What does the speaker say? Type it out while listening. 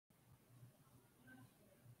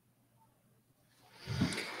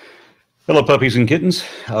Hello, puppies and kittens.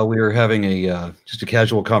 We are having a just a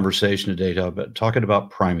casual conversation today talking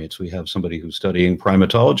about primates. We have somebody who's studying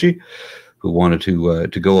primatology who wanted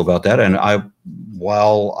to go about that. And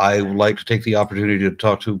while I like to take the opportunity to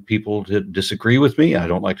talk to people that disagree with me, I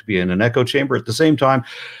don't like to be in an echo chamber. At the same time,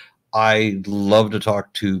 I love to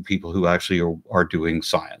talk to people who actually are doing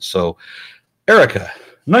science. So, Erica,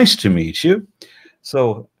 nice to meet you.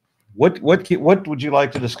 So, what would you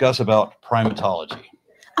like to discuss about primatology?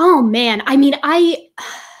 Oh man, I mean,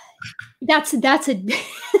 that's a that's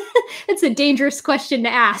a dangerous question to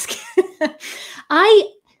ask.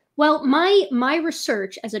 Well, my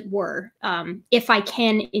research, as it were, if I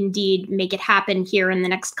can indeed make it happen here in the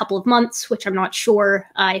next couple of months, which I'm not sure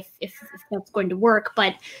if that's going to work,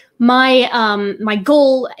 but my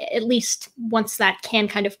goal, at least once that can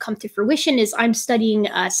kind of come to fruition, is I'm studying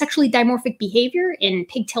sexually dimorphic behavior in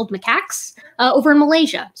pig-tailed macaques over in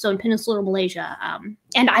Malaysia, so in peninsular Malaysia.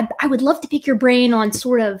 And I would love to pick your brain on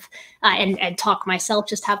sort of, and talk myself,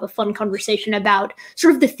 just have a fun conversation about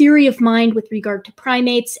sort of the theory of mind with regard to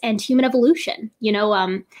primates and human evolution,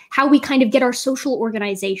 how we kind of get our social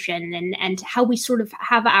organization and how we sort of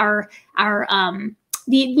have our kind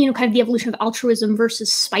of the evolution of altruism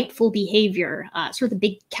versus spiteful behavior, sort of the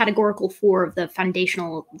big categorical four of the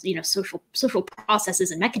foundational, social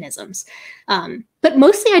processes and mechanisms. But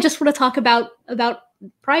mostly I just want to talk about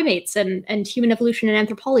primates and human evolution and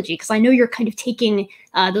anthropology, because I know you're kind of taking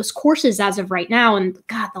those courses as of right now. And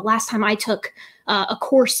God, the last time I took a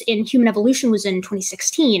course in human evolution was in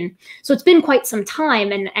 2016. So it's been quite some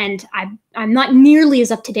time, and I'm not nearly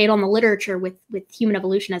as up to date on the literature with human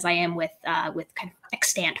evolution as I am with kind of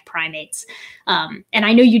extant primates. And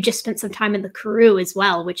I know you just spent some time in the Karoo as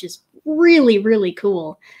well, which is really, really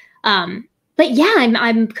cool. But yeah,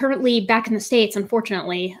 I'm currently back in the States,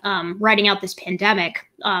 unfortunately, riding out this pandemic.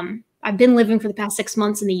 I've been living for the past 6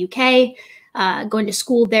 months in the UK, going to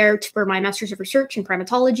school there for my Master's of Research in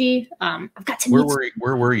Primatology. I've got to meet.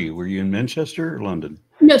 Where were you? Were you in Manchester or London?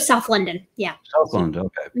 No, South London. Yeah. South London.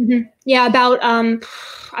 Okay. Mm-hmm. Yeah, about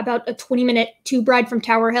a 20-minute tube ride from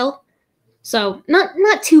Tower Hill. So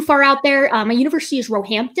not too far out there. My university is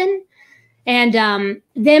Roehampton. And them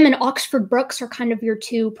and Oxford Brookes are kind of your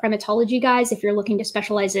two primatology guys if you're looking to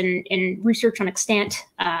specialize in research on extant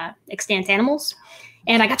animals.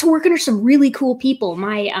 And I got to work under some really cool people.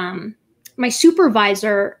 My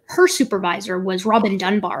supervisor, her supervisor, was Robin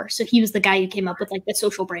Dunbar. So he was the guy who came up with like the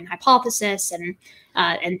social brain hypothesis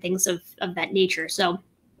and things of that nature. So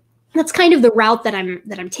that's kind of the route that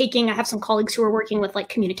I'm taking. I have some colleagues who are working with like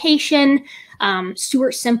communication.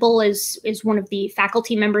 Stuart Simple is one of the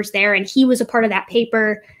faculty members there, and he was a part of that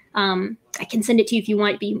paper. I can send it to you if you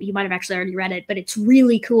want. You might have actually already read it, but it's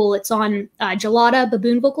really cool. It's on gelada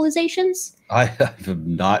baboon vocalizations. I have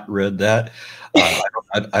not read that.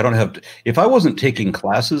 I don't have. If I wasn't taking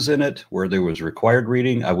classes in it where there was required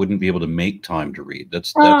reading, I wouldn't be able to make time to read.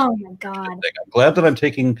 That's oh my God. I'm glad that I'm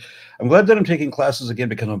taking classes again,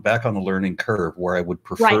 because I'm back on the learning curve where I would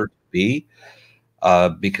prefer to be.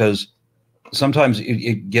 Because sometimes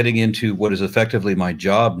getting into what is effectively my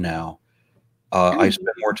job now, I spend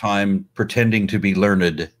more time pretending to be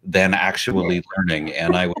learned than actually learning,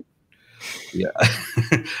 and I would,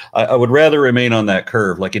 I would rather remain on that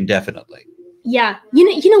curve like indefinitely. Yeah,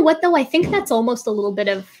 you know what though? I think that's almost a little bit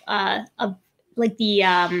of like the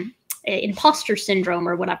imposter syndrome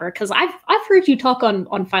or whatever. Because I've heard you talk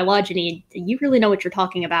on phylogeny. You really know what you're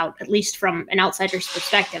talking about, at least from an outsider's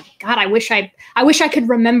perspective. God, I wish I could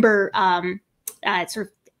remember sort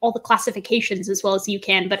of all the classifications as well as you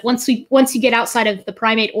can. But once you get outside of the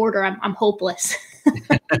primate order, I'm hopeless.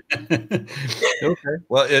 Okay.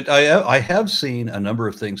 Well, I have seen a number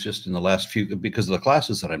of things just in the last few, because of the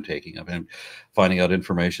classes that I'm taking. I've been finding out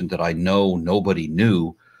information that I know nobody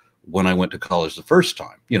knew when I went to college the first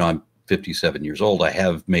time. I'm 57 years old. I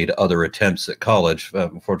have made other attempts at college,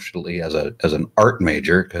 unfortunately as an art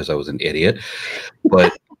major, because I was an idiot.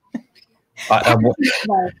 But I'm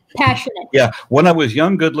passionate. Yeah, when I was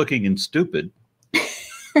young, good-looking, and stupid,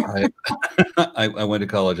 I went to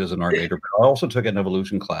college as an art major. But I also took an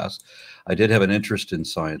evolution class. I did have an interest in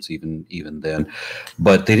science even then,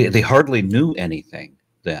 but they hardly knew anything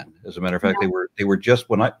then. As a matter of fact, they were just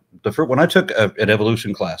when I took an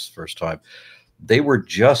evolution class first time, they were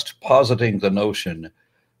just positing the notion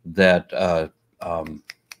that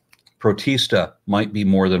Protista might be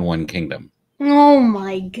more than one kingdom. Oh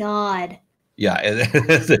my God. Yeah,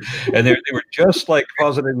 and they were just like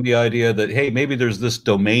positing the idea that, hey, maybe there's this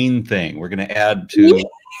domain thing we're going to add to.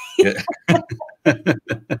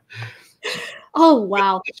 Oh,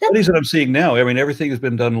 wow. The studies that I'm seeing now, I mean, everything has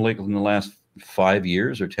been done like in the last 5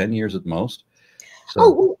 years or 10 years at most. So,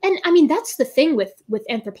 Oh, well, and I mean that's the thing with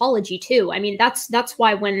anthropology too. I mean that's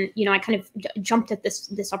why when I kind of jumped at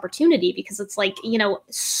this opportunity, because it's like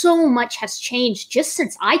so much has changed just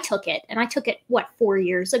since I took it, and I took it what 4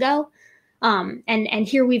 years ago, and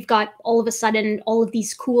here we've got all of a sudden all of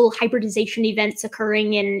these cool hybridization events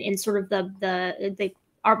occurring in sort of the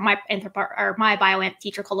my bioanth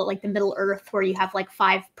teacher called it like the Middle Earth, where you have like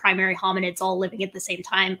 5 primary hominids all living at the same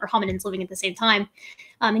time, or hominins living at the same time.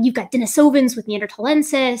 And you've got Denisovans with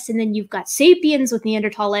Neanderthalensis, and then you've got Sapiens with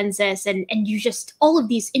Neanderthalensis, and you just all of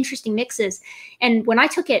these interesting mixes. And when I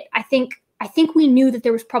took it, I think we knew that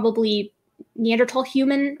there was probably Neanderthal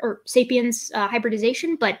human or Sapiens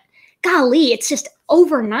hybridization, but golly, it's just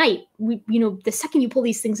overnight. The second you pull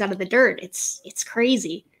these things out of the dirt, it's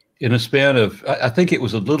crazy. in a span of, I think it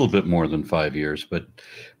was a little bit more than 5 years, but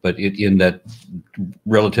in that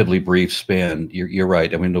relatively brief span, you're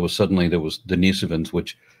right. I mean, there was the Denisovans,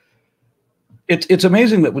 which it's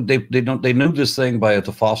amazing that they knew this thing by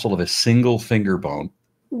the fossil of a single finger bone.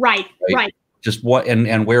 Right. Just what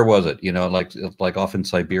and where was it? Like off in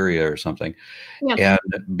Siberia or something. Yeah.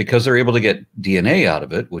 And because they're able to get DNA out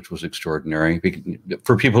of it, which was extraordinary.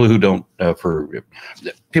 For people who don't,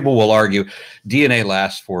 people will argue DNA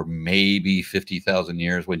lasts for maybe 50,000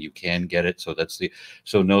 years when you can get it.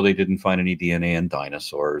 So no, they didn't find any DNA in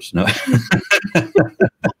dinosaurs. No.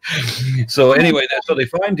 So anyway, so they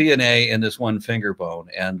find DNA in this one finger bone,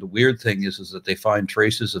 and the weird thing is that they find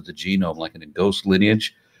traces of the genome, like in a ghost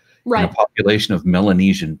lineage. Right. In a population of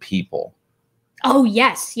Melanesian people. Oh,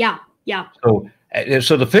 yes. Yeah. So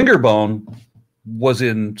the finger bone was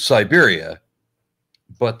in Siberia,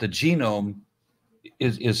 but the genome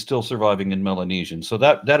is still surviving in Melanesian. So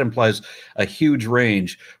that implies a huge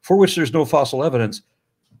range for which there's no fossil evidence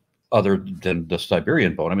other than the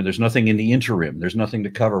Siberian bone. I mean, there's nothing in the interim. There's nothing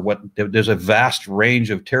to cover there's a vast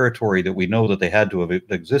range of territory that we know that they had to have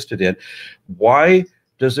existed in. Why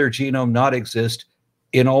does their genome not exist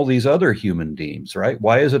in all these other human beings, right?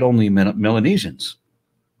 Why is it only Melanesians?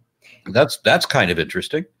 That's kind of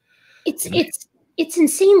interesting. It's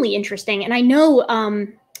insanely interesting. And I know,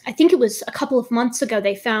 I think it was a couple of months ago,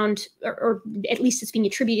 they found, or at least it's being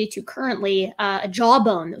attributed to currently, a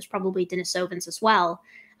jawbone that was probably Denisovans as well.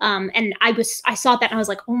 And I saw that and I was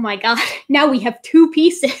like, oh my God, now we have 2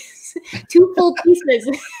 pieces. 2 full pieces,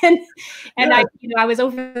 and yeah. I was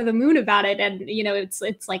over the moon about it, and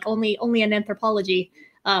it's like only in anthropology,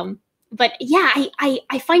 but yeah,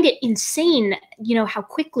 I find it insane, how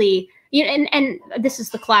quickly, and this is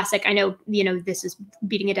the classic. I know, this is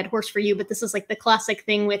beating a dead horse for you, but this is like the classic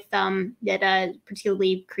thing with that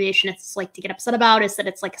particularly creationists like to get upset about, is that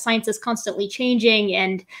it's like science is constantly changing,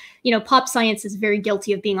 and pop science is very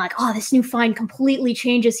guilty of being like, oh, this new find completely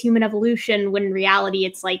changes human evolution, when in reality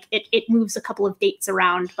it's like it moves a couple of dates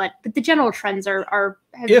around, but the general trends are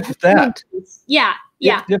if that. Yeah.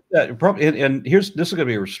 If that, probably, and this is going to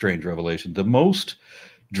be a strange revelation. The most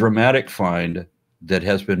dramatic find that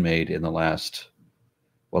has been made in the last,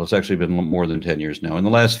 well, it's actually been more than 10 years now. In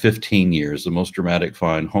the last 15 years, the most dramatic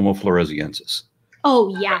find, Homo floresiensis.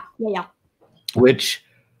 Oh, yeah. Which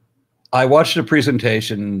I watched a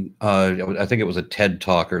presentation, I think it was a TED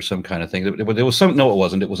Talk or some kind of thing. It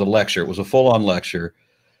wasn't. It was a lecture. It was a full-on lecture,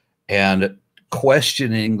 and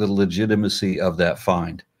questioning the legitimacy of that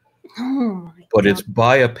find. Oh, but it's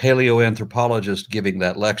by a paleoanthropologist giving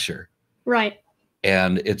that lecture. Right.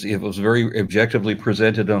 And it was very objectively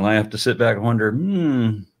presented, and I have to sit back and wonder,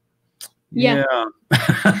 yeah.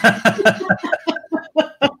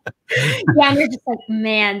 Yeah, and you're just like,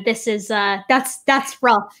 man, this is that's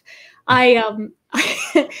rough. When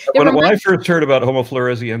I first heard about Homo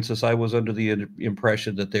floresiensis, I was under the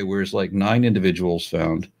impression that there was like 9 individuals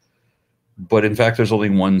found, but in fact, there's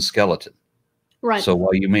only 1 skeleton. Right. So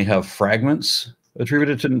while you may have fragments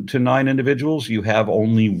attributed to 9 individuals, you have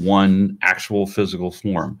only 1 actual physical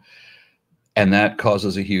form. And that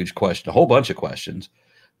causes a huge question, a whole bunch of questions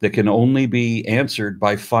that can only be answered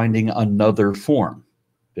by finding another form.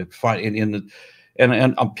 To find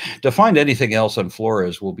to find anything else on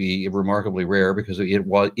Flores will be remarkably rare, because it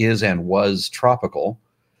was tropical.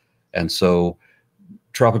 And so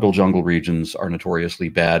tropical jungle regions are notoriously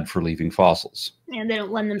bad for leaving fossils. And they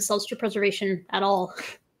don't lend themselves to preservation at all.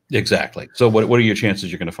 Exactly. So what are your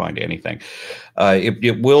chances you're going to find anything?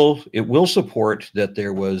 It will support that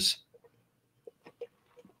there was,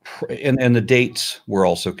 and the dates were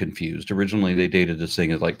also confused. Originally, they dated this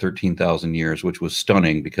thing as like 13,000 years, which was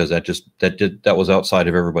stunning, because that was outside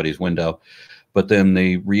of everybody's window. But then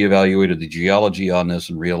they reevaluated the geology on this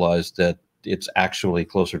and realized that it's actually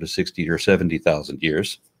closer to 60 or 70,000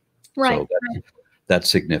 years. Right. So that's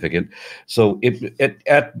significant. So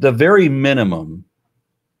at the very minimum,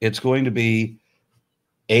 it's going to be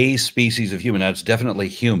a species of human. That's definitely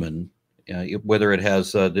human. Whether it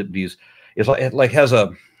has these, it's like it like has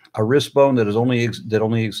a wrist bone that is only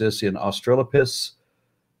exists in Australopiths,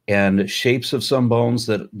 and shapes of some bones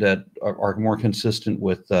that are more consistent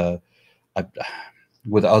with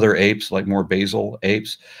other apes, like more basal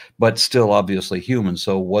apes, but still obviously human.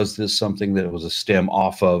 So was this something that was a stem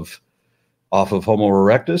off of Homo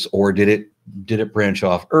erectus, or did it branch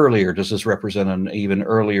off earlier? Does this represent an even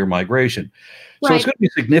earlier migration? Right. So it's going to be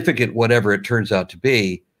significant, whatever it turns out to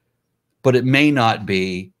be, but it may not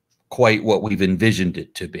be quite what we've envisioned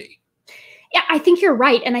it to be. Yeah, I think you're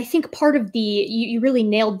right, and I think part of you really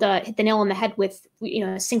hit the nail on the head with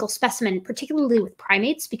a single specimen, particularly with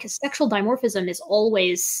primates, because sexual dimorphism is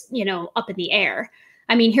always up in the air.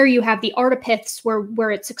 I mean, here you have the artipiths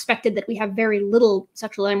where it's expected that we have very little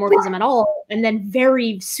sexual dimorphism at all, and then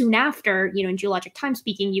very soon after, in geologic time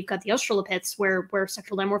speaking, you've got the australopiths where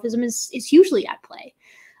sexual dimorphism is hugely at play.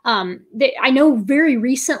 I know very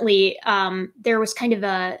recently there was kind of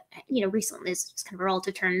a, recently is kind of a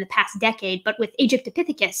relative term in the past decade, but with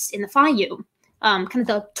Egyptopithecus in the Fayum, kind of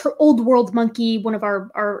the old world monkey, one of our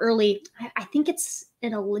early, I think it's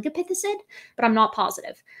an oligopithecid, but I'm not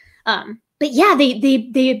positive. But yeah,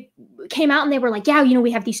 they came out and they were like, yeah,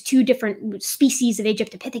 we have these two different species of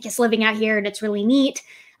Egyptopithecus living out here, and it's really neat.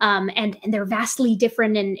 And they're vastly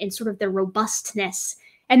different in sort of their robustness.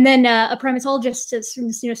 And then a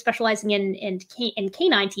primatologist, specializing in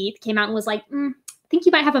canine teeth, came out and was like, I think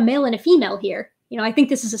you might have a male and a female here. I think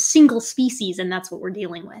this is a single species, and that's what we're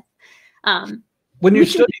dealing with. When you're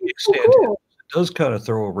studying extant, it does kind of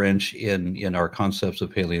throw a wrench in our concepts of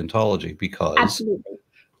paleontology, because absolutely.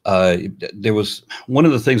 There was one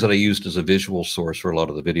of the things that I used as a visual source for a lot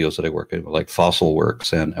of the videos that I work in, like Fossil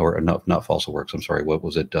Works or not Fossil Works. I'm sorry, what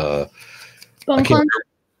was it? Bone Clone?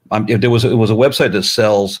 It was a website that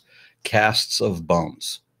sells casts of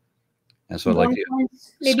bones, and so like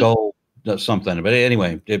skull something. But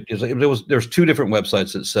anyway, there's two different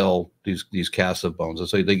websites that sell these casts of bones, and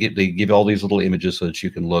so they give all these little images so that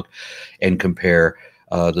you can look and compare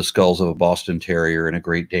the skulls of a Boston Terrier and a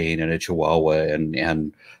Great Dane and a Chihuahua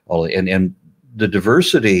and the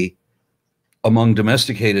diversity among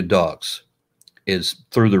domesticated dogs is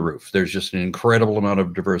through the roof. There's just an incredible amount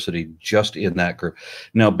of diversity just in that group.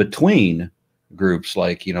 Now, between groups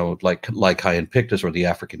like Hyanpictus or the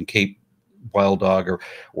African Cape wild dog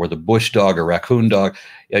or the bush dog or raccoon dog,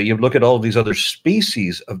 you look at all of these other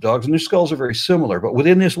species of dogs and their skulls are very similar. But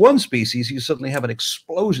within this one species, you suddenly have an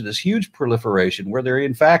explosion, this huge proliferation where they're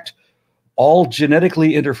in fact all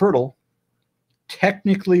genetically interfertile,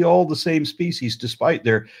 technically all the same species, despite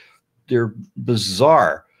their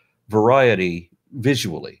bizarre variety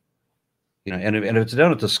visually, and if it's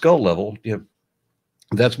down at the skull level,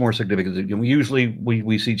 that's more significant. Usually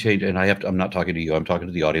we see change, and I'm not talking to you, I'm talking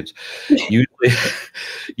to the audience.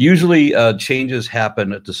 usually changes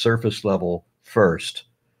happen at the surface level first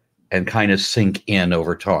and kind of sink in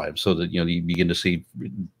over time, so that you begin to see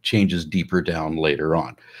changes deeper down later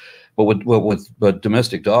on. But with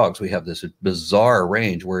domestic dogs, we have this bizarre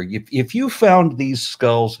range where if you found these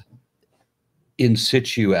skulls in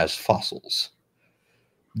situ as fossils,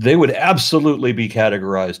 they would absolutely be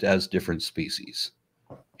categorized as different species,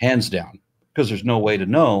 hands down, because there's no way to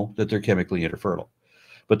know that they're chemically interfertile.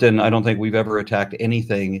 But then I don't think we've ever attacked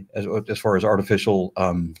anything as far as artificial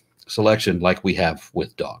selection like we have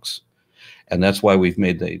with dogs, and that's why we've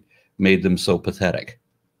made them so pathetic.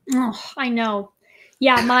 Oh, I know.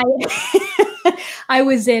 Yeah, I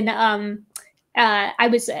was in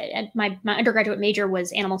my undergraduate major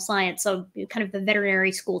was animal science, so kind of the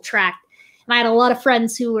veterinary school track. And I had a lot of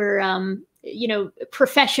friends who were,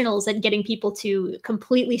 professionals at getting people to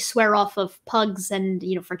completely swear off of pugs and,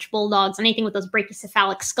 French bulldogs, anything with those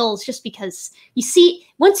brachycephalic skulls, just because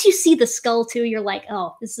once you see the skull too, you're like,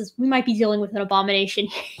 oh, we might be dealing with an abomination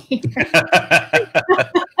here.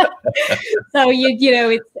 So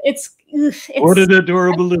it's what an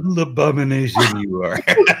adorable little abomination you are.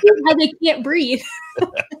 How they can't breathe.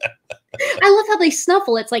 I love how they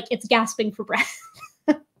snuffle. It's like it's gasping for breath.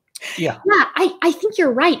 Yeah, I think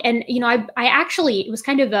you're right. And I actually, it was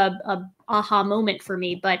kind of a aha moment for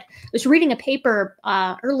me, but I was reading a paper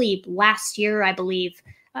early last year, I believe,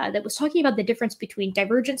 that was talking about the difference between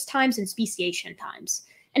divergence times and speciation times.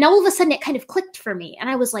 And all of a sudden it kind of clicked for me. And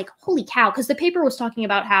I was like, holy cow, because the paper was talking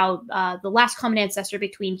about how the last common ancestor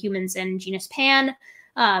between humans and genus Pan,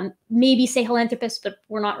 maybe Sahelanthropus, but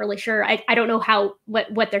we're not really sure. I don't know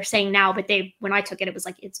what they're saying now, but when I took it, it was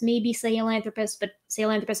like, it's maybe Sahelanthropus, but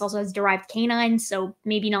Sahelanthropus also has derived canines, so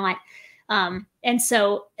maybe not. And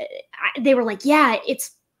so they were like, yeah,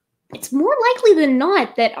 it's it's more likely than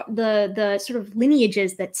not that the sort of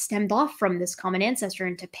lineages that stemmed off from this common ancestor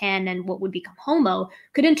into Pan and what would become Homo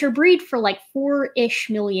could interbreed for like 4-ish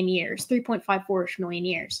million years, 3.54-ish million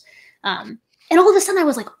years. And all of a sudden I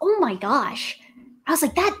was like, oh my gosh. I was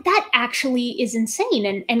like, that actually is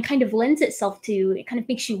insane, and kind of lends itself to, it kind of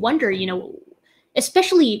makes you wonder, you know,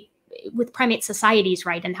 especially with primate societies,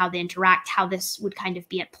 right, and how they interact, how this would kind of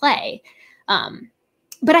be at play.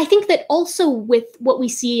 But I think that also with what we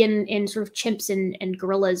see in sort of chimps and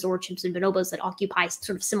gorillas, or chimps and bonobos that occupy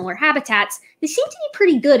sort of similar habitats, they seem to be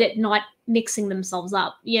pretty good at not mixing themselves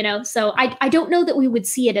up, you know? So I don't know that we would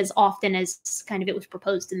see it as often as kind of it was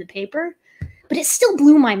proposed in the paper, but it still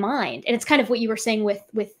blew my mind. And it's kind of what you were saying with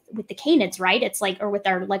the canids, right? It's like, or with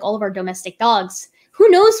our, like all of our domestic dogs, who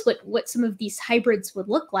knows what some of these hybrids would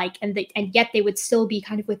look like, and yet they would still be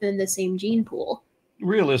kind of within the same gene pool.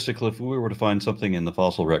 Realistically, if we were to find something in the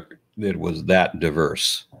fossil record that was that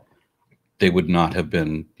diverse, they would not have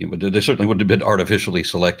been, you know, they certainly wouldn't have been artificially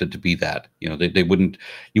selected to be that. You know, they wouldn't,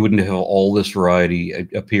 you wouldn't have all this variety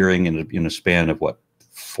appearing in a span of what,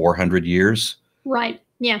 400 years? Right.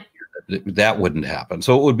 Yeah. That wouldn't happen.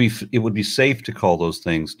 So it would be safe to call those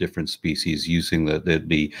things different species, using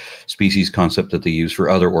the species concept that they use for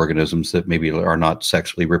other organisms that maybe are not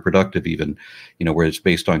sexually reproductive, even, you know, where it's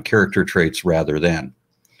based on character traits rather than,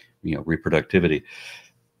 you know, reproductivity.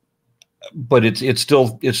 But it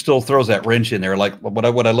still throws that wrench in there. Like what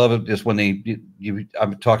I love is when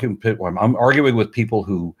I'm arguing with people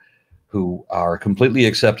who are completely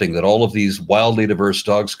accepting that all of these wildly diverse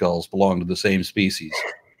dog skulls belong to the same species.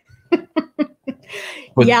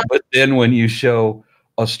 But then when you show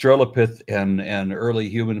Australopith and early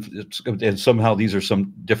human, and somehow these are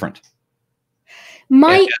some different.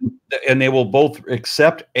 And they will both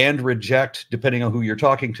accept and reject, depending on who you're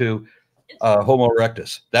talking to, Homo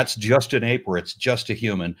erectus. That's just an ape, or it's just a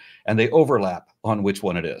human, and they overlap on which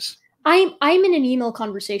one it is. I'm in an email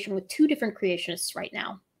conversation with 2 different creationists right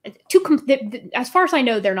now. As far as I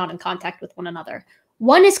know, they're not in contact with one another.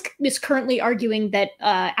 One is currently arguing that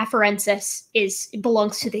Afarensis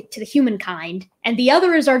belongs to the humankind, and the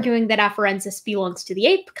other is arguing that Afarensis belongs to the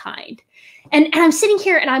ape kind. And I'm sitting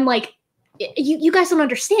here and I'm like, you guys don't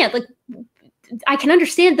understand. Like, I can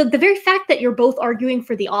understand the very fact that you're both arguing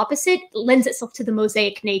for the opposite lends itself to the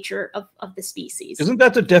mosaic nature of the species. Isn't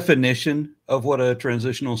that the definition of what a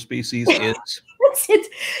transitional species is?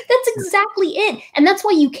 That's exactly it. And that's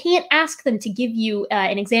why you can't ask them to give you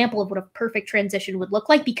an example of what a perfect transition would look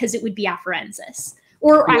like, because it would be Afarensis.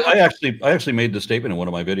 Or I actually made the statement in one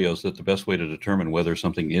of my videos that the best way to determine whether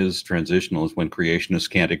something is transitional is when creationists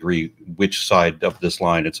can't agree which side of this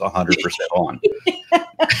line it's 100% on.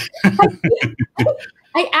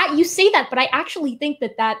 You say that, but I actually think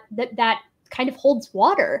that kind of holds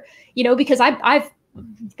water, you know, because I've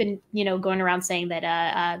been, you know, going around saying that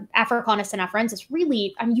Africanus and Afarensis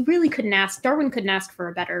really, I mean, Darwin couldn't ask for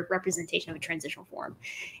a better representation of a transitional form,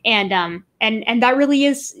 and that really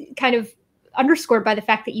is kind of underscored by the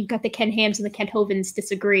fact that you've got the Ken Hams and the Kent Hovens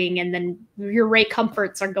disagreeing, and then your Ray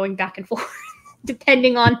Comforts are going back and forth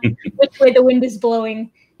depending on which way the wind is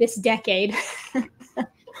blowing this decade.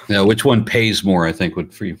 Yeah, which one pays more, I think,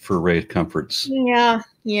 for Ray Comforts.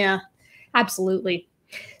 Yeah, absolutely.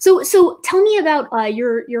 So tell me about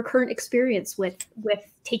your current experience with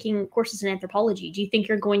taking courses in anthropology. Do you think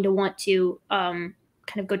you're going to want to kind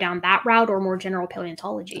of go down that route, or more general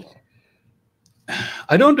paleontology?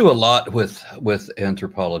 I don't do a lot with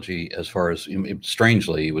anthropology, as far as,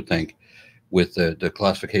 strangely, you would think, with the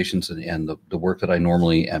classifications and the work that I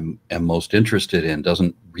normally am most interested in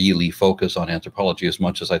doesn't really focus on anthropology as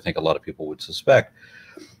much as I think a lot of people would suspect.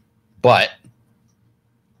 But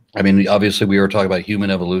I mean, obviously, we were talking about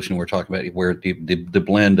human evolution. We're talking about where the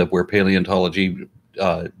blend of where paleontology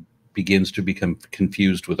begins to become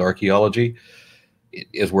confused with archaeology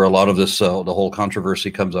is where a lot of this, the whole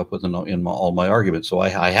controversy comes up with in all my arguments. So I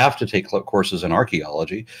have to take courses in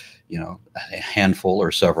archaeology, you know, a handful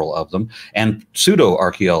or several of them, and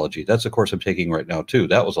pseudo-archaeology. That's a course I'm taking right now, too.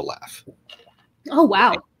 That was a laugh. Oh,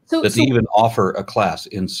 wow. So they even offer a class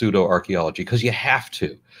in pseudo-archaeology, because you have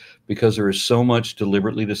to, because there is so much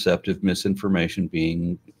deliberately deceptive misinformation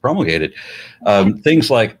being promulgated. Things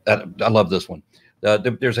like, I love this one.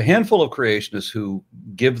 There's a handful of creationists who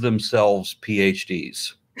give themselves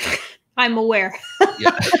PhDs. I'm aware.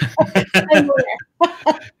 Yeah. I'm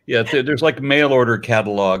aware. Yeah, there's like mail order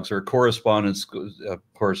catalogs or correspondence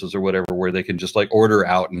courses or whatever, where they can just like order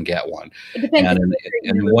out and get one. And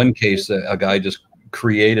in one case, a guy just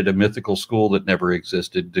created a mythical school that never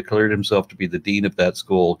existed, declared himself to be the dean of that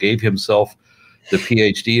school, gave himself the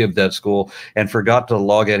PhD of that school and forgot to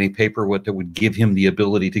log any paperwork that would give him the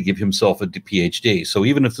ability to give himself a PhD. So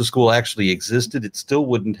even if the school actually existed, it still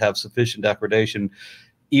wouldn't have sufficient accreditation,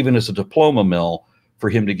 even as a diploma mill, for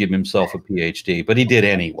him to give himself a PhD, but he did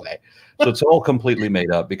anyway. So it's all completely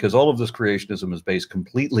made up because all of this creationism is based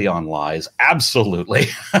completely on lies. Absolutely.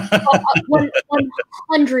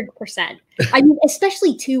 100%. I mean,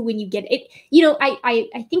 especially too, when you get it, you know, I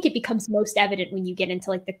think it becomes most evident when you get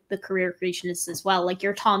into like the career creationists as well, like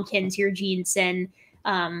your Tompkins, your Gene Sin,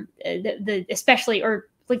 especially, or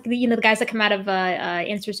like the, you know, the guys that come out of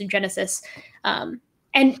Answers in Genesis.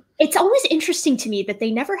 And it's always interesting to me that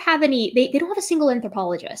they never have any, they don't have a single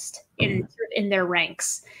anthropologist in their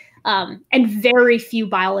ranks. And very few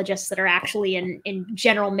biologists that are actually in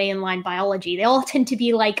general mainline biology. They all tend to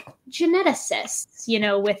be like geneticists, you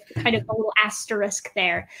know, with kind of a little asterisk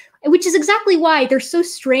there, which is exactly why they're so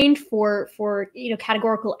strained for you know,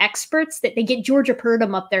 categorical experts, that they get Georgia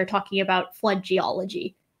Purdom up there talking about flood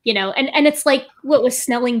geology, you know, and it's like, what, was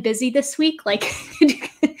Snelling busy this week? Like,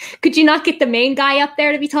 could you not get the main guy up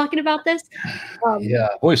there to be talking about this? Yeah,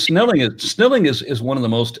 boy, Snelling is one of the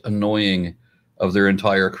most annoying of their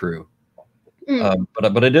entire crew.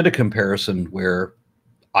 But I did a comparison where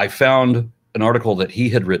I found an article that he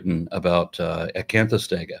had written about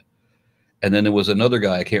Acanthostega. And then there was another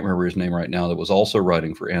guy, I can't remember his name right now, that was also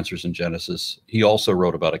writing for Answers in Genesis. He also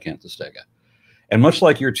wrote about Acanthostega. And much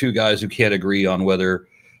like your two guys who can't agree on whether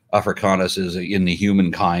Africanus is in the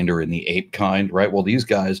human kind or in the ape kind, right? Well, these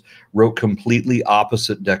guys wrote completely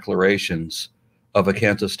opposite declarations of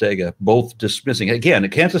Acanthostega, both dismissing. Again,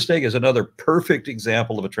 Acanthostega is another perfect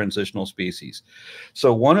example of a transitional species.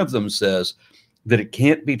 So one of them says that it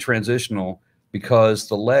can't be transitional because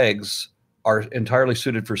the legs are entirely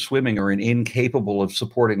suited for swimming or incapable of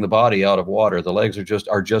supporting the body out of water. The legs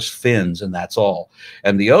are just fins, and that's all.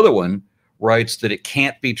 And the other one writes that it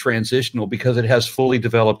can't be transitional because it has fully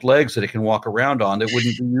developed legs that it can walk around on that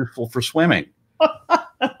wouldn't be useful for swimming.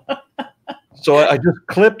 So I just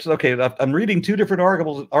clipped, okay, I'm reading two different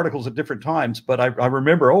articles at different times, but I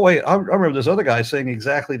remember, oh, wait, I remember this other guy saying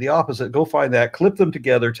exactly the opposite. Go find that, clip them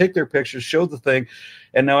together, take their pictures, show the thing,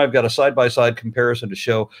 and now I've got a side-by-side comparison to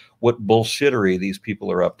show what bullshittery these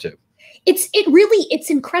people are up to. It's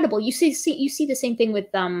incredible. You see the same thing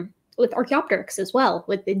with Archaeopteryx as well,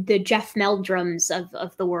 with the Jeff Meldrums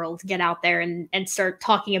of the world get out there and start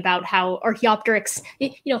talking about how Archaeopteryx, you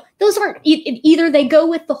know, those aren't, either they go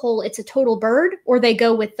with the whole it's a total bird, or they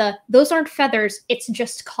go with those aren't feathers, it's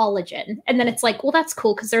just collagen. And then it's like, well, that's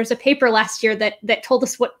cool, because there was a paper last year that told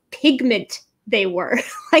us what pigment they were.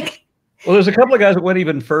 Like, well, there's a couple of guys that went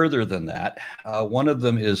even further than that. One of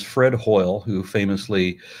them is Fred Hoyle, who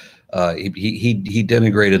famously he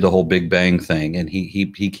denigrated the whole Big Bang thing, and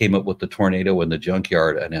he came up with the tornado and the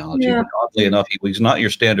junkyard analogy. Yeah. But oddly enough, he's not your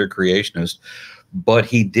standard creationist, but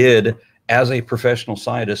he did, as a professional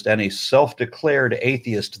scientist and a self-declared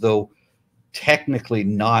atheist, though technically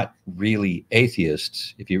not really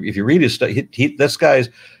atheist. If you read his stuff,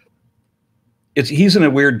 he's in a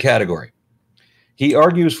weird category. He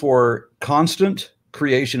argues for constant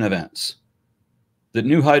creation events, that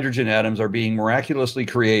new hydrogen atoms are being miraculously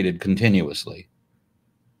created continuously.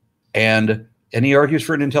 And he argues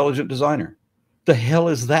for an intelligent designer. The hell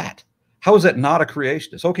is that? How is that not a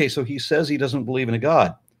creationist? Okay, so he says he doesn't believe in a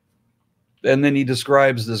God. And then he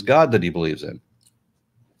describes this God that he believes in.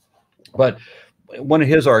 But one of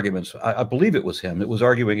his arguments, I believe it was him, it was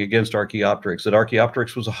arguing against Archaeopteryx, that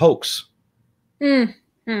Archaeopteryx was a hoax.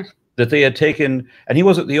 That they had taken, and he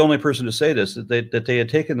wasn't the only person to say this, that they had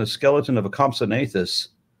taken the skeleton of a Compsognathus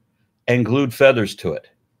and glued feathers to it.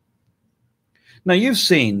 Now, you've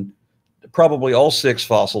seen probably all 6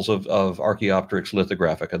 fossils of Archaeopteryx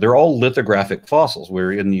lithographica. They're all lithographic fossils,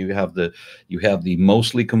 wherein you have the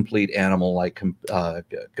mostly complete animal, like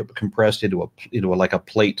compressed into like a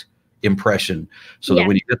plate impression, so that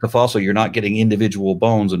when you get the fossil, you're not getting individual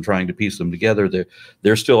bones and trying to piece them together.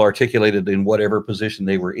 They're still articulated in whatever position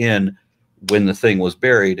they were in when the thing was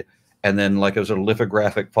buried, and then like it was a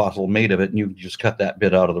lithographic fossil made of it, and you just cut that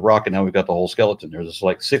bit out of the rock, and now we've got the whole skeleton. There's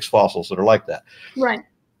like 6 fossils that are like that. Right.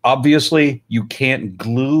 Obviously, you can't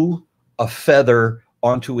glue a feather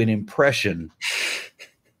onto an impression.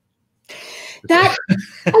 That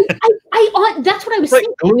that's what I was like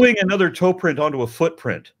thinking. Gluing another toe print onto a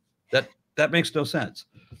footprint. That makes no sense.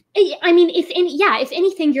 I mean, if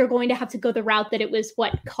anything, you're going to have to go the route that it was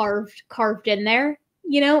carved in there.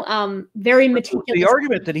 You know, very meticulous. The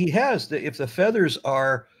argument that he has, that if the feathers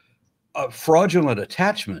are a fraudulent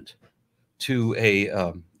attachment to a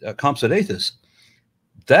Compsognathus,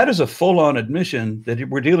 that is a full-on admission that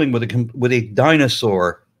we're dealing with a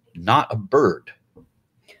dinosaur not a bird.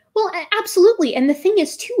 Well, absolutely. And the thing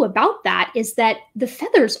is too about that is that the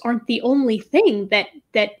feathers aren't the only thing that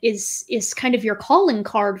is kind of your calling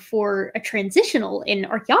card for a transitional in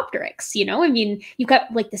Archaeopteryx. You know, I mean, you've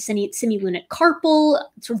got like the semilunate carpal,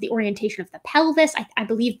 sort of the orientation of the pelvis. I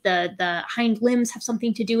believe the hind limbs have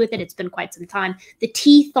something to do with it. It's been quite some time. The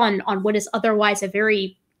teeth on what is otherwise a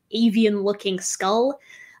very avian looking skull.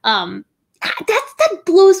 That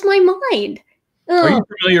blows my mind. Are you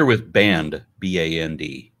familiar with BAND,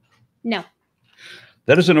 B-A-N-D? No.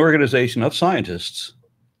 That is an organization of scientists,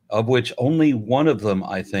 of which only one of them,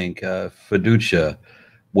 I think, Fiducia,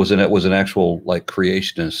 was an actual like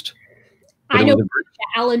creationist. I know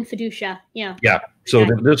Alan Fiducia. Yeah. Yeah. So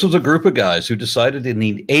this was a group of guys who decided in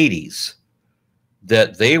the 80s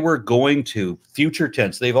that they were going to, future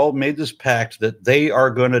tense, they've all made this pact that they are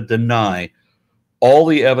going to deny all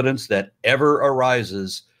the evidence that ever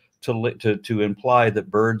arises to imply that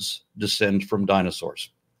birds descend from dinosaurs.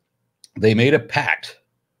 They made a pact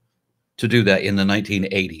to do that in the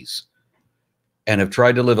 1980s and have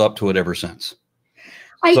tried to live up to it ever since.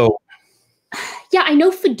 Yeah, I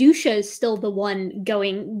know Fiducia is still the one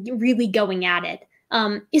really going at it.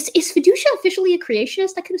 Is Fiducia officially a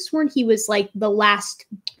creationist? I could have sworn he was like the last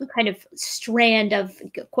kind of strand of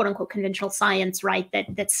quote unquote conventional science, right?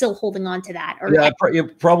 That's still holding on to that. Or yeah,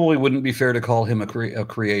 it probably wouldn't be fair to call him a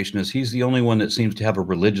creationist. He's the only one that seems to have a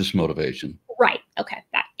religious motivation. Right. Okay.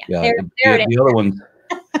 The other one.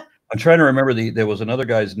 I'm trying to remember there was another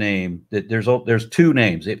guy's name. That there's two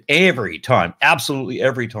names. Every time, absolutely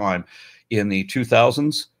every time, in the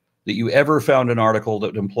 2000s that you ever found an article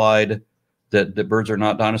that implied that birds are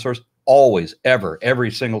not dinosaurs, always, ever,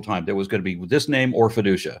 every single time there was going to be this name or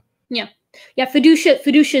Fiducia. Yeah.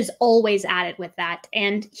 Fiducia's always at it with that.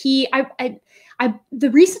 And the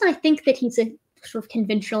reason I think that he's a sort of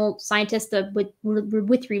conventional scientist with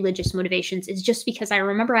religious motivations is just because I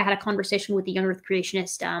remember I had a conversation with a young earth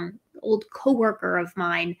creationist, old coworker of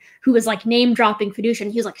mine who was like name dropping Fiducia,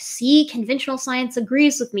 and he was like, see, conventional science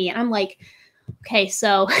agrees with me. And I'm like, okay,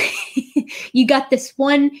 so you got this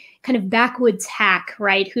one kind of backwoods hack,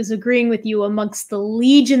 right, who's agreeing with you amongst the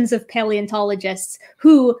legions of paleontologists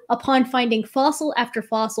who, upon finding fossil after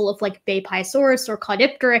fossil of like Bapiosaurus or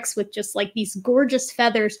Caudipteryx with just like these gorgeous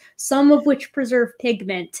feathers, some of which preserve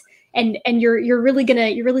pigment, and you're really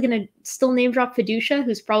gonna still name drop Fiducia,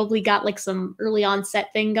 who's probably got like some early onset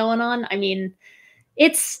thing going on. I mean,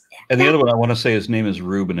 it's. And the other one I want to say his name is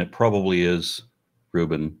Reuben. It probably is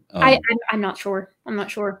Reuben. I'm not sure.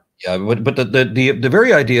 Yeah, but the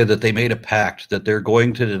very idea that they made a pact that they're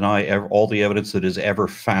going to deny all the evidence that is ever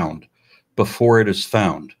found before it is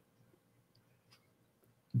found,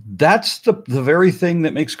 that's the very thing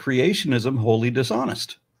that makes creationism wholly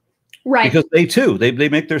dishonest. Right. Because they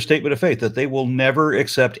make their statement of faith that they will never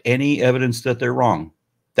accept any evidence that they're wrong.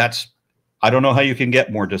 I don't know how you can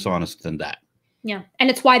get more dishonest than that. Yeah, and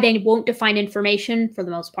it's why they won't define information for the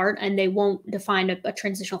most part, and they won't define a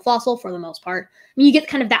transitional fossil for the most part. I mean, you get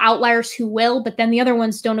kind of the outliers who will, but then the other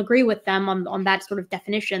ones don't agree with them on that sort of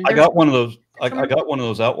definition. I got one of those. I got one of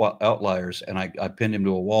those outliers, and I pinned him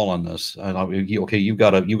to a wall on this. And okay, you've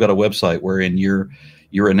got a website wherein you're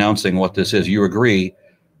announcing what this is. You agree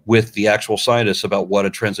with the actual scientists about what a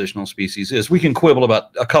transitional species is. We can quibble about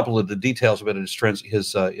a couple of the details about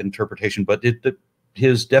his interpretation, but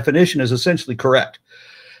his definition is essentially correct.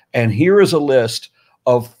 And here is a list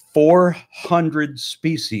of 400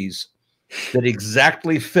 species that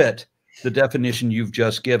exactly fit the definition you've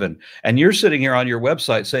just given. And you're sitting here on your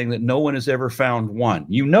website saying that no one has ever found one.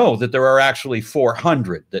 You know that there are actually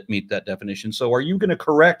 400 that meet that definition. So are you going to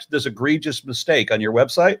correct this egregious mistake on your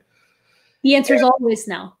website? The answer is always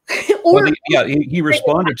no. He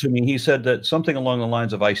responded to me. He said that something along the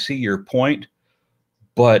lines of, I see your point,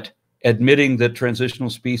 but admitting that transitional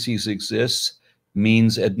species exists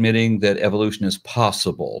means admitting that evolution is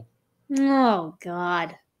possible. Oh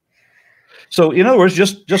God. So in other words,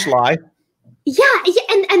 just lie. Yeah,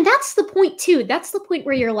 and that's the point too. That's the point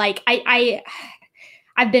where you're like, I'm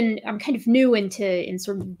kind of new in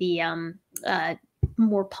sort of the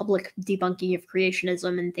more public debunking of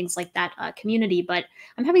creationism and things like that community, but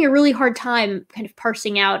I'm having a really hard time kind of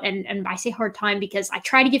parsing out, and I say hard time because I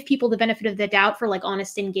try to give people the benefit of the doubt for like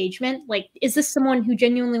honest engagement. Like, is this someone who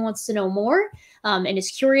genuinely wants to know more and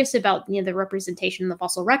is curious about the representation in the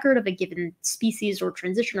fossil record of a given species or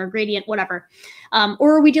transition or gradient, whatever,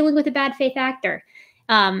 or are we dealing with a bad faith actor?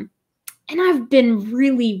 And I've been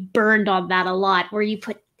really burned on that a lot, where you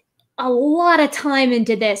put a lot of time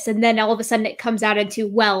into this, and then all of a sudden it comes out into,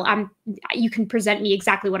 well, you can present me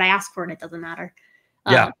exactly what I asked for and it doesn't matter.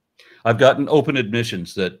 Yeah. I've gotten open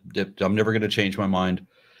admissions that I'm never going to change my mind.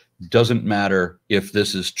 Doesn't matter if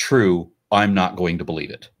this is true. I'm not going to believe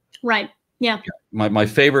it. Right. Yeah. My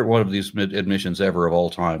favorite one of these admissions ever of all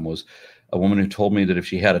time was a woman who told me that if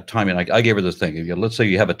she had a time, and I gave her this thing. Let's say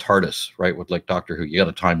you have a TARDIS, right? With like Doctor Who, you got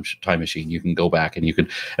a time machine. You can go back and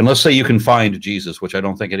and let's say you can find Jesus, which I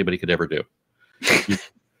don't think anybody could ever do.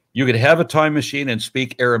 You could have a time machine and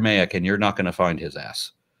speak Aramaic, and you're not going to find his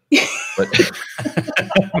ass. But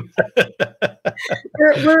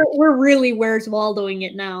we're really Where's Waldoing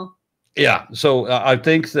it now. Yeah, so I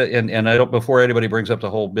think that, and I don't. Before anybody brings up the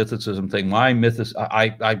whole mythicism thing, my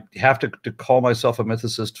I have to call myself a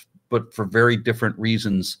mythicist, but for very different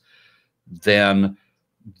reasons than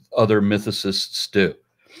other mythicists do.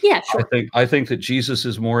 Yeah, sure. I think that Jesus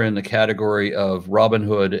is more in the category of Robin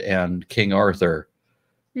Hood and King Arthur.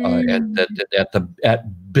 At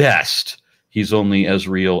best, he's only as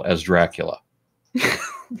real as Dracula.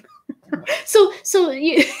 So when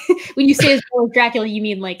you say as well as Dracula, you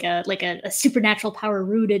mean like a supernatural power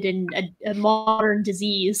rooted in a modern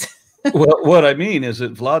disease? Well, what I mean is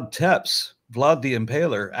that Vlad the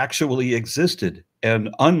Impaler, actually existed,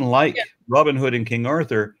 and unlike Robin Hood and King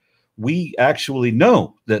Arthur, we actually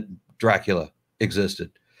know that Dracula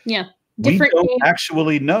existed. Yeah, we don't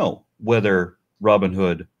actually know whether Robin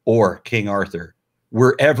Hood or King Arthur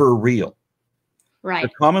were ever real. Right.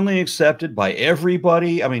 They're commonly accepted by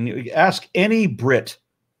everybody. I mean, you ask any Brit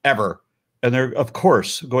ever, and they're, of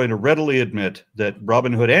course, going to readily admit that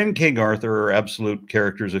Robin Hood and King Arthur are absolute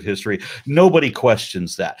characters of history. Nobody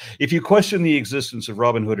questions that. If you question the existence of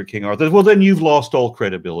Robin Hood or King Arthur, well, then you've lost all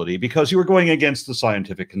credibility because you were going against the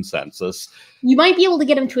scientific consensus. You might be able to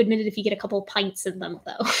get them to admit it if you get a couple of pints in them,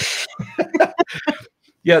 though.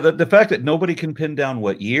 Yeah, the fact that nobody can pin down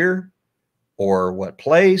what year or what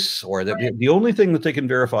place, or the only thing that they can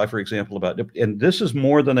verify, for example, about, and this is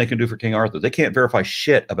more than they can do for King Arthur. They can't verify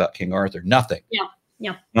shit about King Arthur. Nothing. Yeah.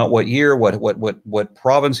 Yeah. Not what year, what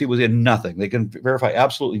province he was in. Nothing. They can verify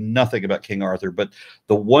absolutely nothing about King Arthur. But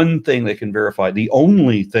the one thing they can verify, the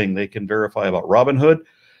only thing they can verify about Robin Hood,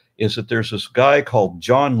 is that there's this guy called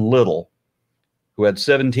John Little who had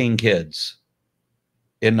 17 kids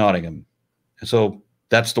in Nottingham. And so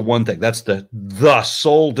that's the one thing. That's the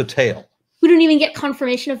sole detail. We don't even get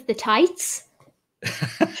confirmation of the tights.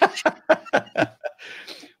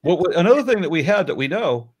 Well, another thing that we had that we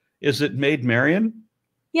know is that Maid Marian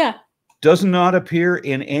does not appear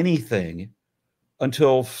in anything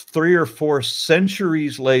until 3 or 4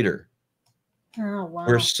 centuries later. Oh, wow.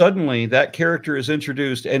 Where suddenly that character is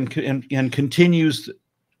introduced and continues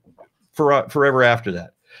forever after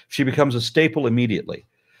that. She becomes a staple immediately.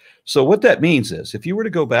 So what that means is, if you were to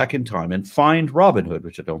go back in time and find Robin Hood,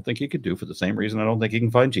 which I don't think you could do for the same reason I don't think you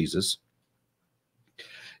can find Jesus.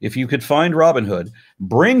 If you could find Robin Hood,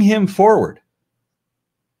 bring him forward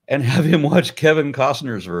and have him watch Kevin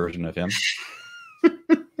Costner's version of him.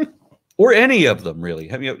 Or any of them,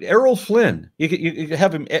 really. I mean, Errol Flynn, you could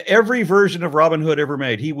have him, every version of Robin Hood ever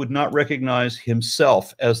made, he would not recognize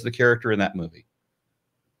himself as the character in that movie.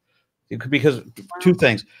 Because two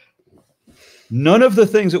things. None of the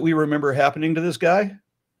things that we remember happening to this guy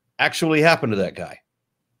actually happened to that guy.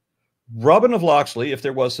 Robin of Locksley, if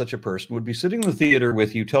there was such a person, would be sitting in the theater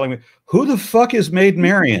with you telling me, who the fuck is Maid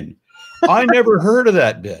Marian? I never heard of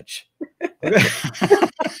that bitch.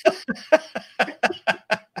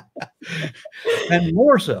 And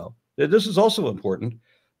more so, this is also important,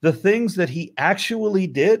 the things that he actually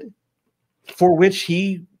did for which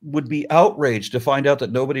he would be outraged to find out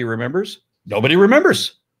that nobody remembers. Nobody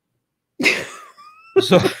remembers.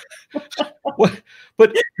 So, what?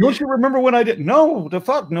 But don't you remember when I did? No, the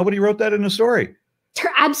fuck, nobody wrote that in the story.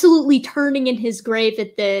 Absolutely turning in his grave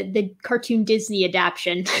at the cartoon Disney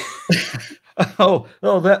adaptation.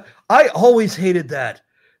 That I always hated that.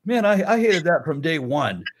 Man, I hated that from day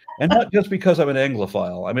one, and not just because I'm an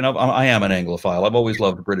Anglophile. I mean, I am an Anglophile. I've always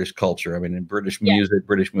loved British culture. I mean, in British music,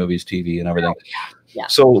 British movies, TV, and everything. Yeah.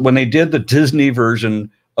 So when they did the Disney version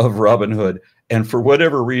of Robin Hood, and for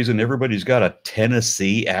whatever reason, everybody's got a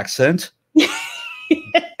Tennessee accent.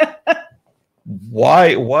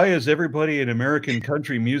 Why is everybody an American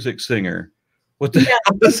country music singer? What the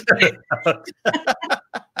hell is that?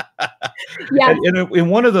 Yeah. And in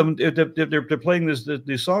one of them, they're playing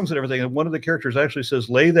these songs and everything, and one of the characters actually says,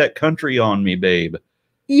 "Lay that country on me, babe."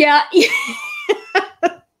 Yeah.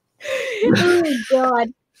 Oh God.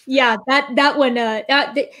 Yeah, that one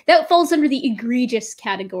that falls under the egregious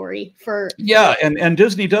category for. Yeah, and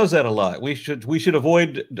Disney does that a lot. We should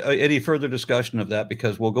avoid any further discussion of that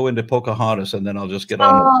because we'll go into Pocahontas and then I'll just get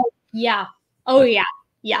on. Oh yeah. Oh yeah.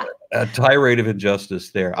 Yeah. A tirade of injustice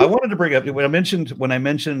there. I wanted to bring up when I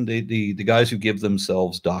mentioned the guys who give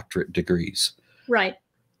themselves doctorate degrees. Right.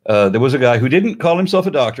 There was a guy who didn't call himself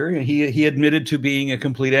a doctor, and he admitted to being a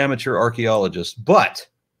complete amateur archaeologist, but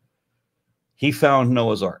he found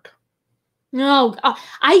Noah's Ark. No,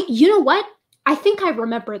 you know what? I think I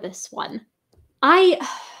remember this one. Wait,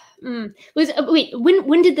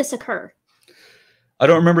 when did this occur? I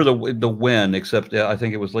don't remember the when, except I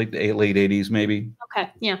think it was late 80s, maybe.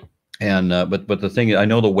 Okay, yeah. And but the thing, I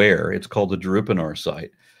know the where. It's called the Drupanar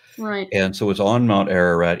site. Right. And so it's on Mount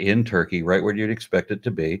Ararat in Turkey, right where you'd expect it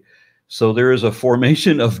to be. So there is a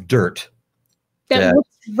formation of dirt that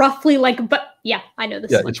looks roughly like, but yeah, I know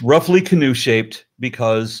this. Yeah, it's roughly canoe shaped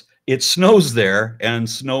because it snows there, and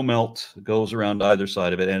snow melt goes around either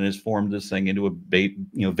side of it, and has formed this thing into a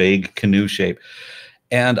vague canoe shape.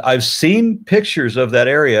 And I've seen pictures of that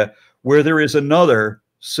area where there is another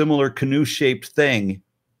similar canoe shaped thing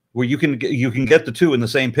where you can get the two in the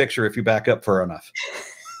same picture if you back up far enough.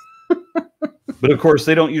 But of course,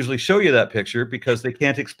 they don't usually show you that picture because they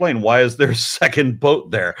can't explain why is there a second boat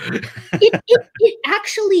there.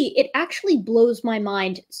 it actually blows my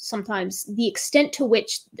mind sometimes, the extent to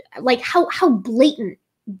which, like, how blatant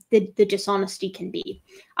the dishonesty can be.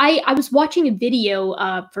 I was watching a video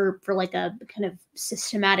for like a kind of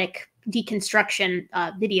systematic deconstruction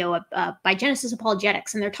video by Genesis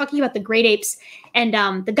Apologetics, and they're talking about the great apes, and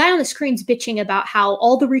the guy on the screen's bitching about how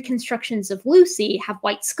all the reconstructions of Lucy have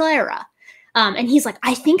white sclera. And he's like,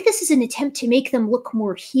 I think this is an attempt to make them look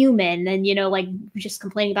more human, and like just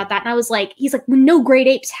complaining about that. And I was like, he's like, well, no great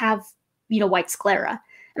apes have white sclera.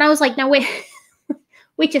 And I was like, now wait,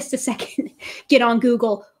 wait just a second. Get on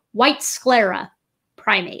Google, white sclera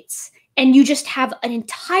primates, and you just have an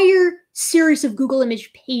entire series of Google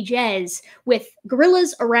image pages with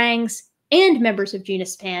gorillas, orangs, and members of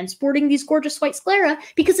genus Pan sporting these gorgeous white sclera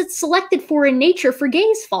because it's selected for in nature for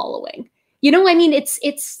gaze following. I mean,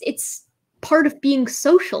 it's part of being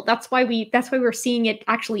social. That's why we're seeing it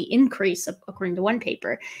actually increase, according to one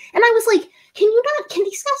paper. And I was like, can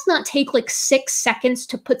these guys not take like 6 seconds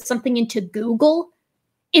to put something into Google?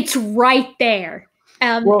 It's right there.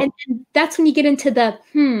 And that's when you get into the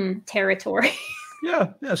territory.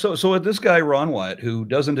 Yeah. So this guy, Ron Wyatt, who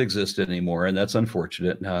doesn't exist anymore, and that's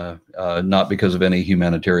unfortunate, not because of any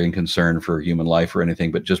humanitarian concern for human life or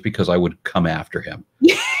anything, but just because I would come after him.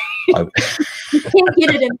 You can't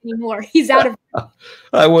get at him anymore. He's out of.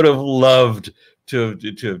 I would have loved to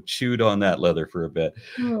have chewed on that leather for a bit.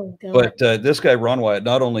 Oh, God. But this guy, Ron Wyatt,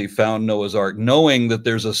 not only found Noah's Ark, knowing that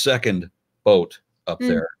there's a second boat up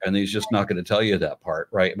there, and he's just not going to tell you that part,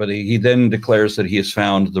 right? But he then declares that he has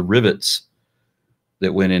found the rivets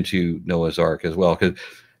that went into Noah's Ark as well, because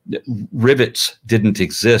rivets didn't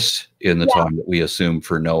exist in the time that we assume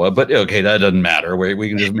for Noah. But okay, that doesn't matter. We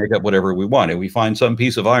can just make up whatever we want. If we find some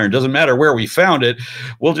piece of iron, doesn't matter where we found it.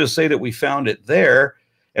 We'll just say that we found it there,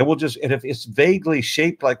 and and if it's vaguely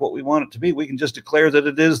shaped like what we want it to be, we can just declare that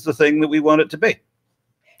it is the thing that we want it to be.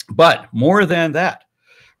 But more than that,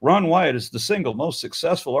 Ron Wyatt is the single most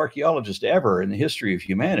successful archaeologist ever in the history of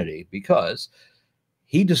humanity, because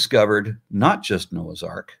he discovered not just Noah's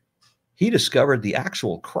Ark, he discovered the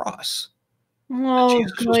actual cross that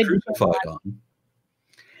Jesus was crucified on.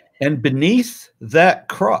 And beneath that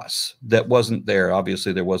cross that wasn't there,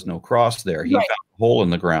 obviously there was no cross there. He found a hole in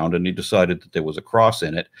the ground, and he decided that there was a cross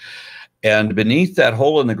in it. And beneath that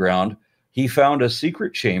hole in the ground, he found a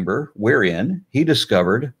secret chamber wherein he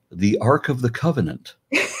discovered the Ark of the Covenant.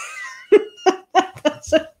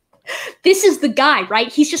 This is the guy,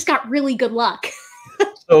 right? He's just got really good luck.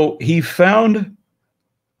 So he found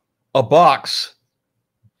a box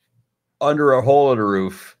under a hole in a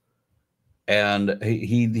roof, and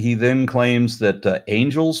he then claims that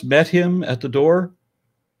angels met him at the door.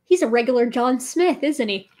 He's a regular John Smith, isn't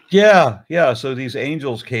he? Yeah. So these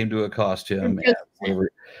angels came to accost him,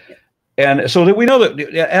 and so that we know that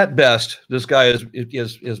at best this guy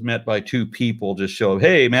is met by two people. Just show,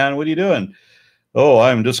 hey man, what are you doing? Oh,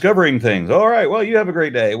 I'm discovering things. All right, well, you have a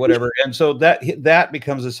great day, whatever. And so that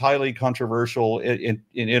becomes this highly controversial in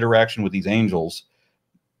interaction with these angels.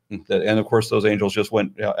 And of course, those angels just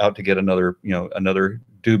went out to get another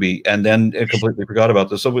doobie, and then completely forgot about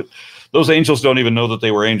this. So those angels don't even know that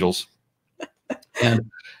they were angels.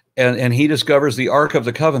 And he discovers the Ark of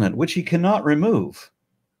the Covenant, which he cannot remove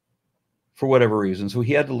for whatever reason. So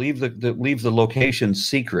he had to leave the location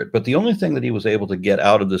secret. But the only thing that he was able to get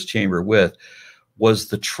out of this chamber with was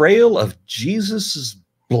the trail of Jesus's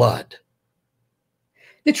blood.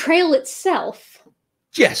 The trail itself?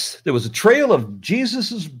 Yes, there was a trail of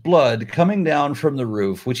Jesus's blood coming down from the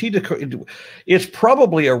roof, which it's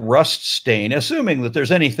probably a rust stain, assuming that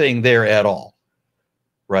there's anything there at all,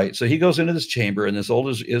 right? So he goes into this chamber in this old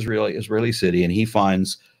Israeli city, and he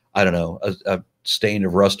finds, I don't know, stain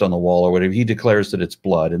of rust on the wall or whatever. He declares that it's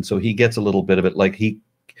blood, and so he gets a little bit of it. Like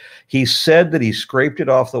he said that he scraped it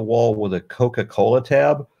off the wall with a Coca-Cola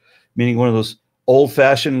tab, meaning one of those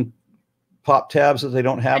old-fashioned pop tabs that they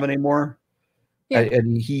don't have anymore. Yeah.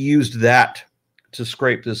 And he used that to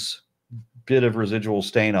scrape this bit of residual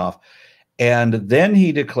stain off. And then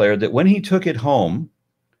he declared that when he took it home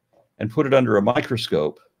and put it under a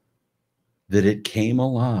microscope, that it came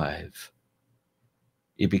alive.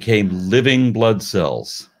 It became living blood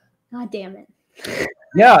cells. God damn it.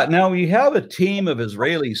 Yeah, now we have a team of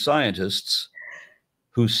Israeli scientists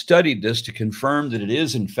who studied this to confirm that it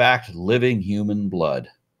is, in fact, living human blood,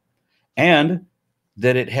 and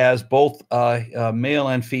that it has both male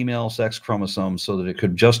and female sex chromosomes, so that it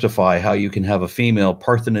could justify how you can have a female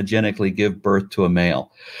parthenogenically give birth to a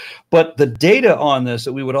male. But the data on this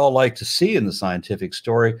that we would all like to see in the scientific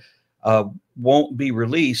story won't be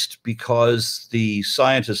released because the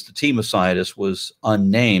team of scientists was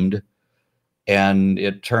unnamed. And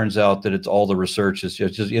it turns out that it's all the research is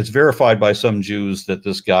it's verified by some Jews that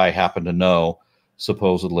this guy happened to know,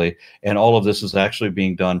 supposedly. And all of this is actually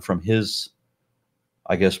being done from his,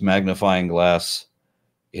 I guess, magnifying glass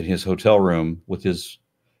in his hotel room with his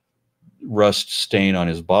rust stain on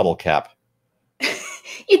his bottle cap.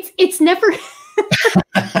 It's never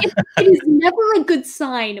it is never a good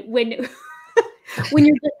sign when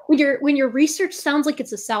when your research sounds like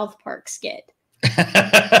it's a South Park skit.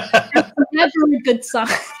 That's never a good sign.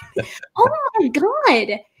 Oh my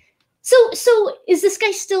God. So is this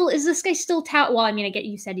guy still tout? Well, I mean, I get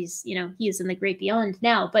you said he is in the great beyond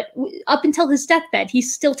now, but up until his deathbed,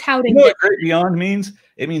 he's still touting. You know what great beyond means?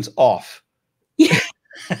 It means off. Yeah.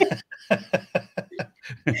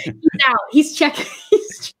 He's out. He's checking.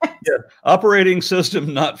 Yeah. Operating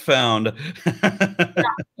system not found.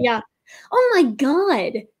 Yeah. Oh my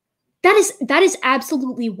God. That is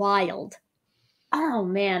absolutely wild. Oh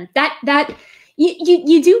man, that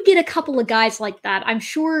you do get a couple of guys like that. I'm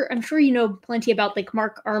sure you know plenty about like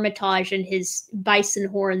Mark Armitage and his bison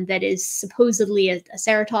horn that is supposedly a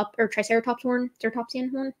triceratops horn,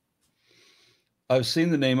 ceratopsian horn. I've seen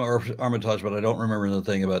the name Armitage, but I don't remember the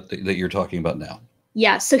thing about that you're talking about now.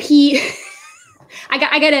 Yeah, so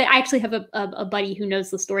I actually have a buddy who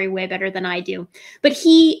knows the story way better than I do, but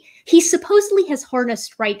he supposedly has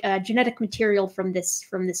harnessed genetic material from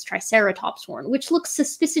this triceratops horn, which looks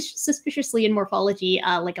suspiciously in morphology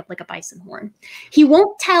like a bison horn. He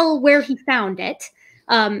won't tell where he found it.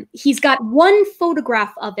 He's got one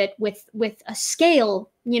photograph of it with a scale,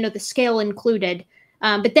 the scale included.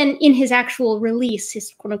 But then in his actual release,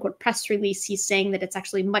 his quote-unquote press release, he's saying that it's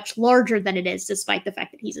actually much larger than it is, despite the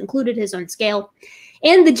fact that he's included his own scale.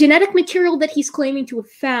 And the genetic material that he's claiming to have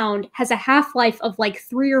found has a half-life of like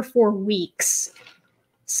 3 or 4 weeks.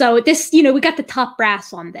 So this, we got the top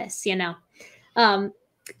brass on this,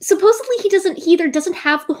 Supposedly he either doesn't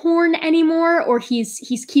have the horn anymore, or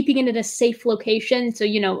he's keeping it in a safe location. So,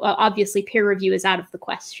 obviously peer review is out of the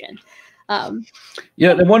question.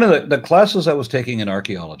 Yeah, and one of the classes I was taking in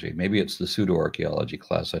archaeology, maybe it's the pseudo-archaeology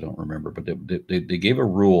class, I don't remember, but they gave a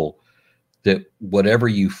rule that whatever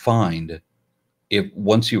you find,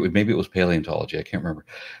 maybe it was paleontology, I can't remember,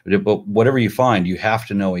 but whatever you find, you have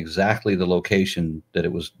to know exactly the location that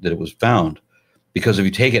it was found, because if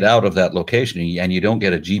you take it out of that location and you don't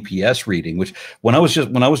get a GPS reading, which when I was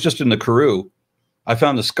just in the Karoo, I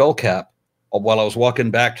found the skull cap while I was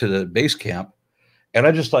walking back to the base camp. And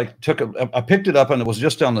I just I picked it up and it was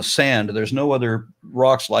just on the sand. There's no other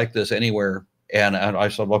rocks like this anywhere. And I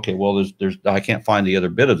said, okay, well, I can't find the other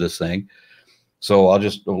bit of this thing. So I'll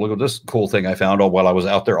just look at this cool thing I found while I was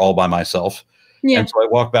out there all by myself. Yeah. And so I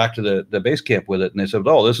walked back to the base camp with it and they said,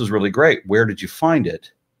 oh, this is really great. Where did you find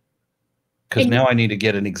it? Because now I need to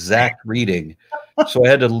get an exact reading. So I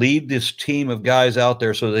had to lead this team of guys out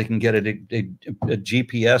there so they can get a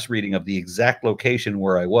GPS reading of the exact location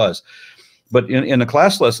where I was. But in the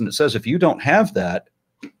class lesson, it says if you don't have that,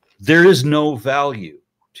 there is no value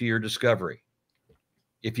to your discovery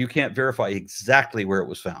if you can't verify exactly where it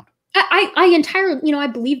was found. I entirely, I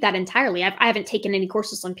believe that entirely. I haven't taken any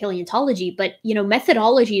courses on paleontology, but,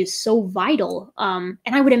 methodology is so vital. And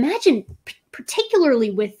I would imagine,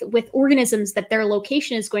 particularly with organisms, that their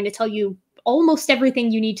location is going to tell you almost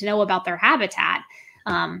everything you need to know about their habitat.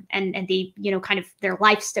 And the, kind of their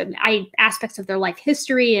lifestyle, aspects of their life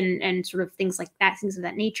history and sort of things like that, things of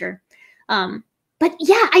that nature. But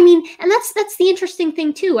yeah, I mean, and that's the interesting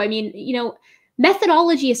thing too. I mean,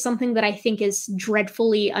 methodology is something that I think is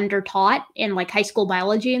dreadfully undertaught in like high school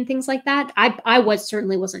biology and things like that. I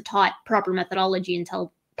certainly wasn't taught proper methodology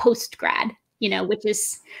until post grad, which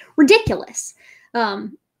is ridiculous.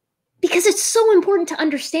 because it's so important to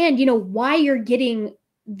understand, why you're getting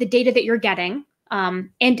the data that you're getting,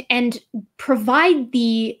 and provide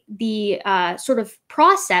the sort of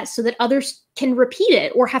process so that others can repeat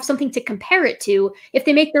it or have something to compare it to if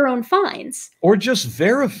they make their own finds. Or just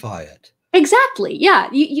verify it. Exactly. Yeah.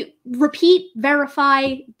 You repeat,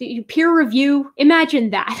 verify, you peer review. Imagine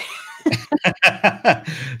that.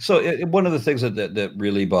 So one of the things that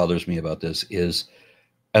really bothers me about this is,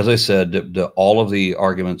 as I said, all of the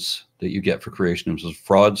arguments that you get for creationism is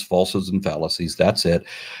frauds, falsehoods, and fallacies. That's it.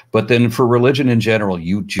 But then for religion in general,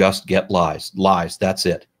 you just get lies. Lies. That's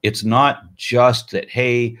it. It's not just that,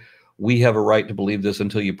 hey, we have a right to believe this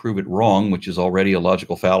until you prove it wrong, which is already a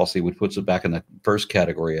logical fallacy, which puts it back in the first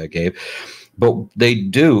category I gave. But they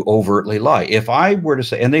do overtly lie. If I were to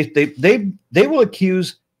say, and they will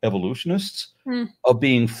accuse evolutionists of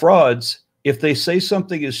being frauds if they say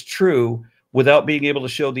something is true without being able to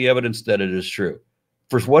show the evidence that it is true.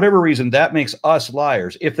 For whatever reason, that makes us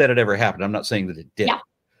liars, if that had ever happened. I'm not saying that it did. Yeah.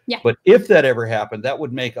 Yeah. But if that ever happened, that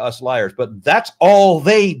would make us liars. But that's all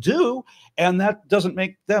they do, and that doesn't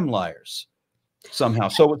make them liars somehow.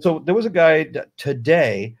 So there was a guy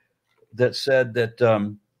today that said that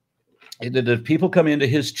that people come into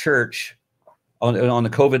his church on the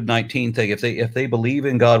COVID-19 thing, if they believe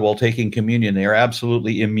in God while taking communion, they are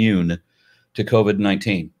absolutely immune to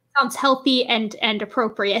COVID-19. Sounds healthy and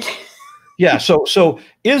appropriate. Yeah. So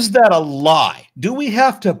is that a lie? Do we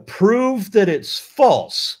have to prove that it's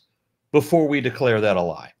false before we declare that a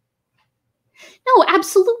lie? No,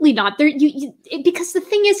 absolutely not. Because the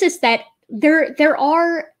thing is that there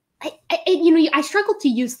are. I struggle to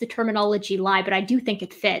use the terminology lie, but I do think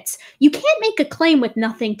it fits. You can't make a claim with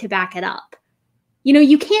nothing to back it up.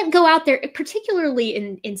 You can't go out there,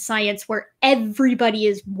 particularly in science where everybody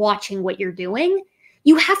is watching what you're doing.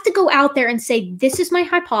 You have to go out there and say, this is my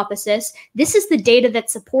hypothesis. This is the data that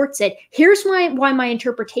supports it. Here's why my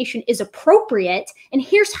interpretation is appropriate. And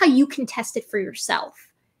here's how you can test it for yourself.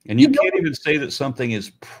 And you can't even say that something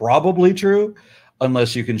is probably true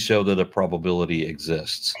unless you can show that a probability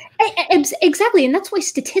exists. Exactly. And that's why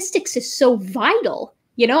statistics is so vital.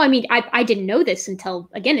 I mean, I didn't know this until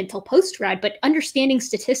post-grad, but understanding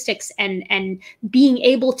statistics and being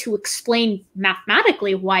able to explain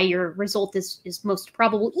mathematically why your result is most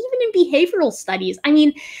probable, even in behavioral studies. I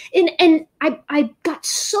mean, and I got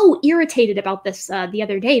so irritated about this the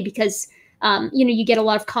other day because, you get a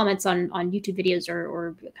lot of comments on YouTube videos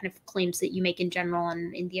or kind of claims that you make in general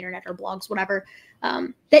on in the internet or blogs, whatever,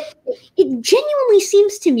 that it genuinely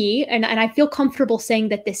seems to me, and I feel comfortable saying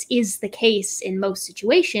that this is the case in most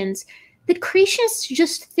situations, that creationists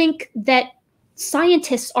just think that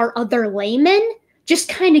scientists are other laymen, just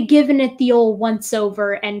kind of giving it the old once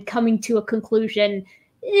over and coming to a conclusion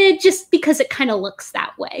just because it kind of looks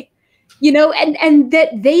that way. And that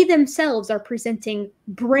they themselves are presenting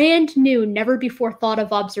brand new, never before thought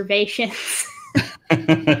of observations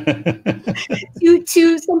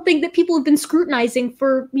to something that people have been scrutinizing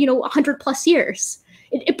for, 100+ years.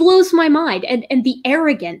 It blows my mind. And the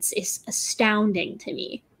arrogance is astounding to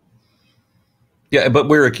me. Yeah, but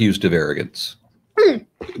we're accused of arrogance.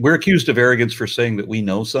 We're accused of arrogance for saying that we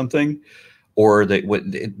know something, or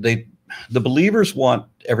the believers want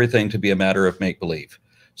everything to be a matter of make-believe.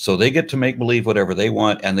 So they get to make believe whatever they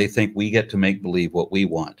want, and they think we get to make believe what we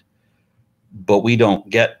want. But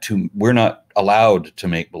we're not allowed to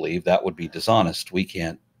make believe. That would be dishonest. We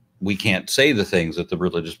can't say the things that the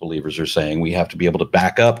religious believers are saying. We have to be able to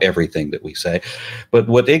back up everything that we say. But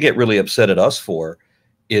what they get really upset at us for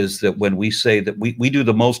is that when we say that we do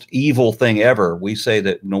the most evil thing ever, we say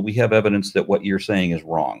that, we have evidence that what you're saying is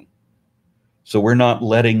wrong. So we're not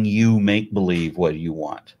letting you make believe what you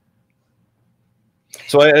want.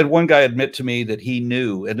 So I had one guy admit to me that he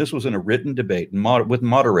knew, and this was in a written debate with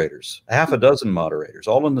moderators, half a dozen moderators,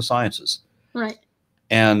 all in the sciences. Right.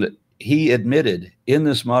 And he admitted in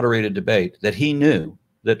this moderated debate that he knew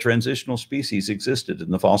that transitional species existed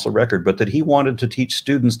in the fossil record, but that he wanted to teach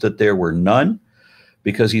students that there were none,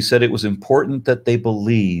 because he said it was important that they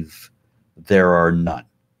believe there are none.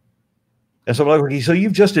 And so I'm like, so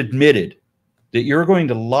you've just admitted that you're going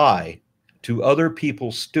to lie to other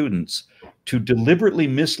people's students to deliberately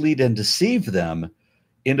mislead and deceive them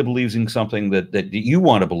into believing something that you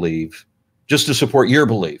want to believe just to support your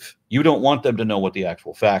belief. You don't want them to know what the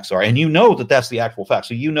actual facts are. And you know that that's the actual fact.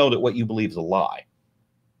 So you know that what you believe is a lie.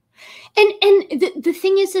 And the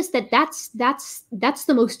thing is that that's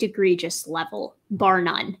the most egregious level, bar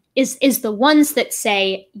none, is the ones that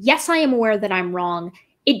say, yes, I am aware that I'm wrong.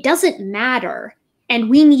 It doesn't matter. And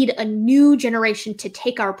we need a new generation to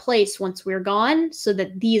take our place once we're gone so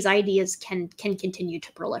that these ideas can continue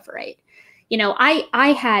to proliferate.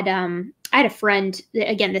 I had a friend,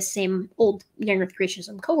 again, this same old young Earth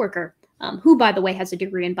creationism coworker, who, by the way, has a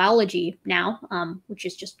degree in biology now, which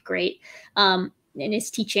is just great, and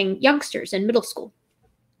is teaching youngsters in middle school.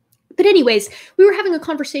 But anyways, we were having a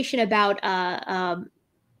conversation about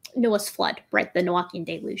Noah's flood, right? The Noachian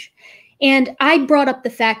deluge. And I brought up the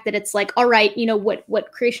fact that it's like, all right,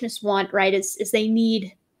 what creationists want, right, is they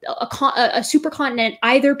need a supercontinent,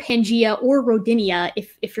 either Pangea or Rodinia,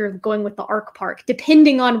 if you're going with the Arc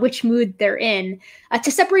depending on which mood they're in,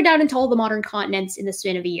 to separate out into all the modern continents in the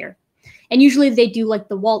span of a year. And usually they do like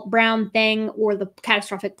the Walt Brown thing or the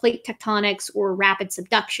catastrophic plate tectonics or rapid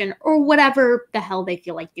subduction or whatever the hell they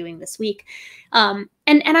feel like doing this week. And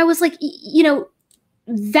I was like,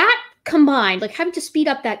 that combined, like having to speed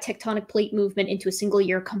up that tectonic plate movement into a single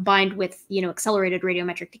year combined with, accelerated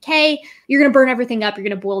radiometric decay, you're going to burn everything up. You're going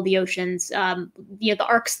to boil the oceans. The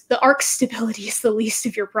arc's stability is the least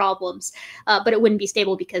of your problems, but it wouldn't be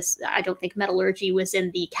stable because I don't think metallurgy was in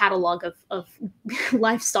the catalog of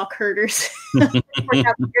livestock herders.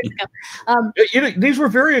 These were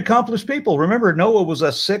very accomplished people. Remember, Noah was a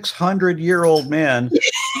 600-year-old man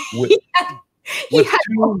with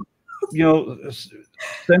two,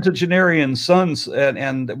 centenarian sons,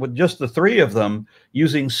 and with just the three of them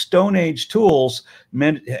using Stone Age tools,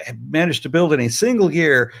 managed to build in a single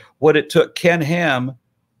year what it took Ken Ham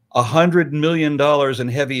 $100 million in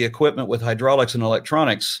heavy equipment with hydraulics and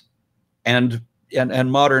electronics and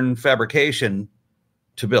modern fabrication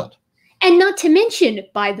to build. And not to mention,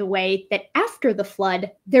 by the way, that after the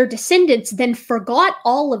flood, their descendants then forgot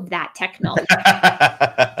all of that technology.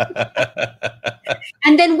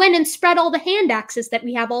 And then went and spread all the hand axes that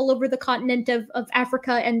we have all over the continent of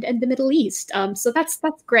Africa and the Middle East. So that's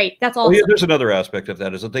great. That's awesome. Yeah, there's another aspect of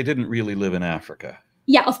that, is that they didn't really live in Africa.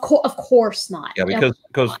 Yeah, of course not. Yeah,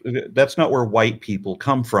 because that's not where white people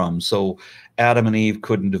come from. So Adam and Eve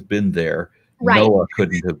couldn't have been there. Right. Noah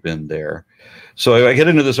couldn't have been there. So I get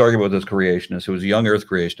into this argument with this creationist who was a young Earth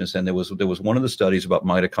creationist, and there was one of the studies about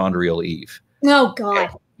mitochondrial Eve. Oh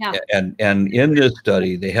God. Yeah. And in this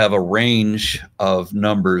study, they have a range of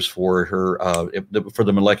numbers for her for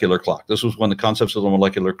the molecular clock. This was when the concepts of the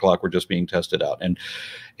molecular clock were just being tested out.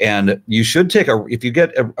 And you should take if you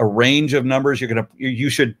get a range of numbers, you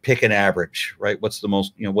should pick an average, right? What's the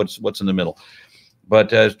most, what's in the middle.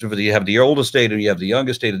 But you have the oldest date and you have the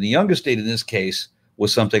youngest date, and the youngest date in this case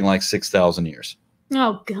was something like 6,000 years.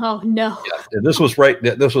 Oh God, no! Yeah, this was right.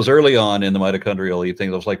 This was early on in the mitochondrial Eve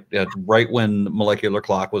thing. It was like right when the molecular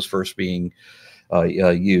clock was first being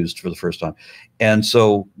used for the first time. And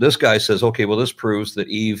so this guy says, "Okay, well, this proves that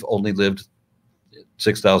Eve only lived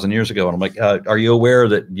 6,000 years ago." And I'm like, "Are you aware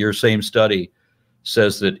that your same study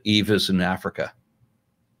says that Eve is in Africa?"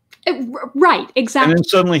 Right, exactly. And then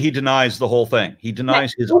suddenly he denies the whole thing. He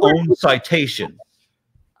denies his own citation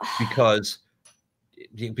because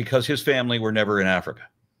his family were never in Africa.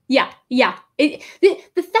 Yeah.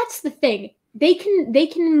 That's the thing. They can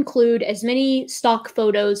include as many stock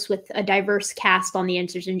photos with a diverse cast on the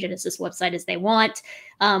Answers in Genesis website as they want,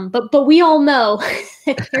 but we all know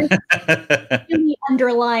that there's really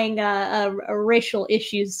underlying racial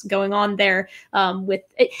issues going on there. With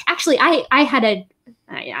it. Actually, I had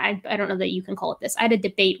I don't know that you can call it this. I had a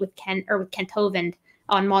debate with Kent Hovind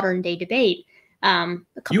on Modern Day Debate.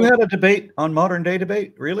 You had a debate on Modern Day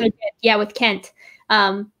Debate, really? Yeah, with Kent.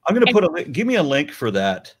 I'm going to put a link. Give me a link for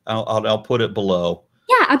that. I'll put it below.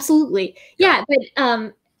 Yeah, absolutely. Yeah, but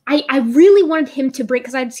I really wanted him to bring,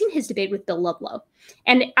 because I'd seen his debate with Bill Ludlow,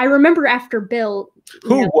 and I remember after Bill.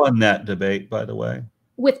 Who won that debate, by the way?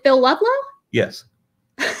 With Bill Ludlow? Yes.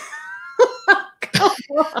 Come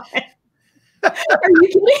on. Are you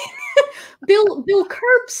kidding? Bill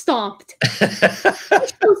curb stomped.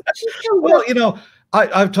 Well,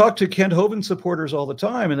 I've talked to Kent Hovind supporters all the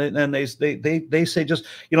time, and they say just,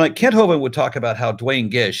 like Kent Hovind would talk about how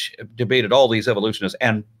Dwayne Gish debated all these evolutionists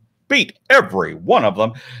and beat every one of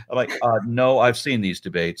them. I'm like, no, I've seen these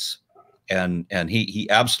debates, and he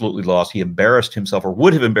absolutely lost. He embarrassed himself, or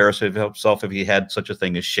would have embarrassed himself if he had such a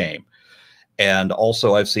thing as shame. And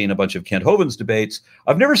also, I've seen a bunch of Kent Hovind's debates.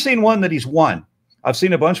 I've never seen one that he's won. I've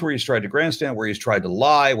seen a bunch where he's tried to grandstand, where he's tried to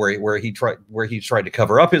lie, where he's tried to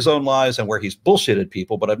cover up his own lies, and where he's bullshitted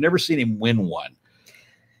people. But I've never seen him win one.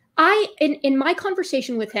 In my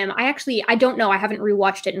conversation with him, I don't know. I haven't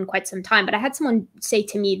rewatched it in quite some time, but I had someone say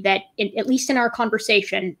to me that at least in our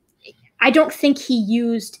conversation, I don't think he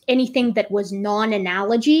used anything that was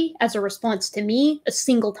non-analogy as a response to me a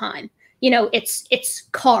single time. It's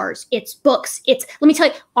cars, it's books, let me tell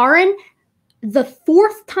you, Aaron, the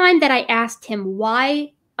fourth time that I asked him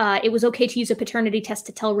why it was okay to use a paternity test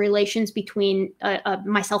to tell relations between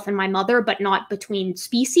myself and my mother, but not between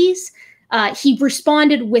species. He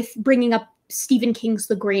responded with bringing up Stephen King's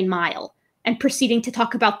The Green Mile and proceeding to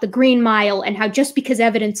talk about the Green Mile and how just because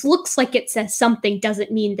evidence looks like it says something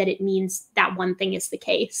doesn't mean that it means that one thing is the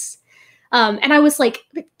case. And I was like,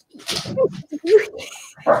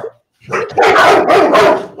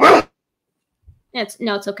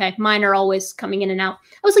 it's okay. Mine are always coming in and out.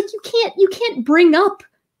 I was like, you can't bring up,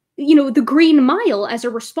 the Green Mile as a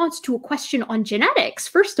response to a question on genetics,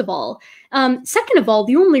 first of all. Second of all,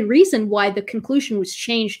 the only reason why the conclusion was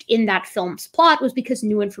changed in that film's plot was because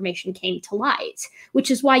new information came to light,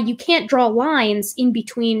 which is why you can't draw lines in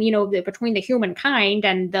between, between the humankind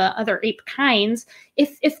and the other ape kinds.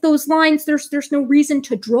 If those lines, there's no reason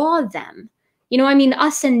to draw them.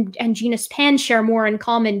 Us and genus Pan share more in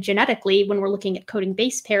common genetically when we're looking at coding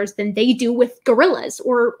base pairs than they do with gorillas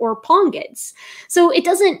or pongans. So it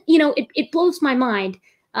doesn't, it blows my mind,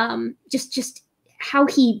 just how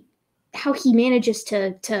he manages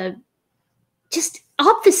to just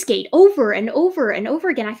obfuscate over and over and over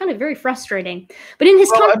again. I found it very frustrating. But in his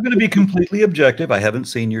I'm going to be completely objective. I haven't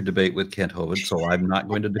seen your debate with Kent Hovind, so I'm not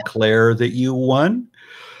going to declare that you won.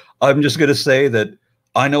 I'm just going to say that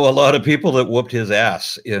I know a lot of people that whooped his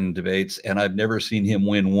ass in debates, and I've never seen him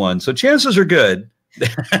win one. So chances are good.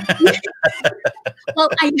 Well,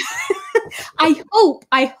 I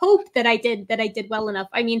hope that I did well enough.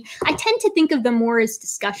 I mean, I tend to think of them more as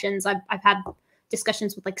discussions. I've had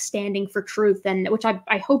discussions with like Standing for Truth, and which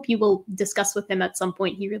I hope you will discuss with him at some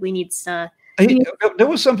point. He really needs to. There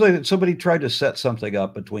was something that somebody tried to set something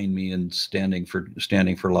up between me and Standing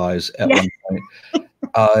for Lies at one point.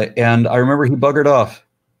 And I remember he buggered off.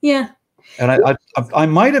 Yeah. And I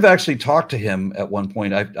might have actually talked to him at one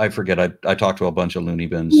point. I forget. I talked to a bunch of loony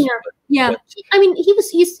bins. Yeah. I mean,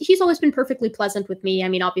 he's always been perfectly pleasant with me. I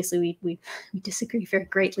mean, obviously we disagree very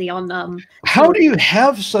greatly on How do you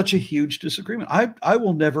have such a huge disagreement? I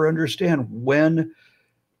will never understand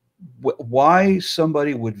why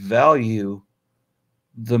somebody would value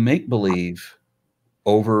the make-believe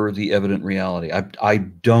over the evident reality. I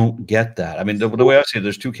don't get that. I mean, the way I see it,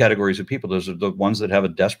 there's two categories of people. There's the ones that have a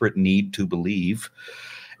desperate need to believe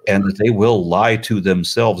and that they will lie to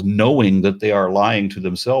themselves, knowing that they are lying to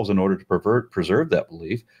themselves in order to preserve that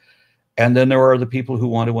belief. And then there are the people who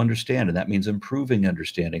want to understand, and that means improving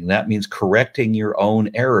understanding. That means correcting your own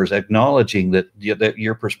errors, acknowledging that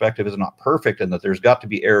your perspective is not perfect and that there's got to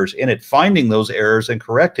be errors in it, finding those errors and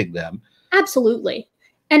correcting them. Absolutely.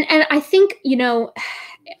 And I think,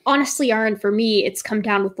 honestly, Aaron, for me, it's come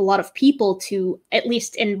down with a lot of people to, at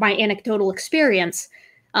least in my anecdotal experience,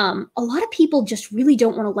 a lot of people just really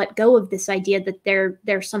don't want to let go of this idea that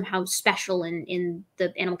they're somehow special in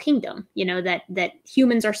the animal kingdom. That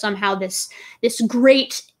humans are somehow this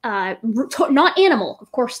great, not animal,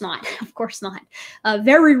 of course not,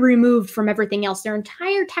 very removed from everything else. Their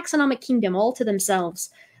entire taxonomic kingdom all to themselves.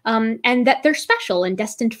 And that they're special and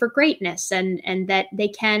destined for greatness, and that they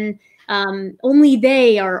can only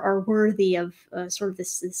they are worthy of sort of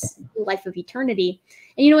this life of eternity.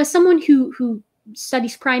 And as someone who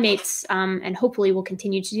studies primates and hopefully will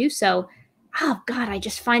continue to do so, oh God, I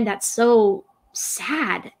just find that so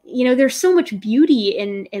sad. There's so much beauty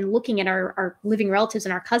in looking at our living relatives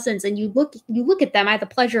and our cousins, and you look at them. I had the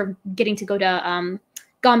pleasure of getting to go to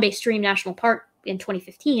Gombe Stream National Park in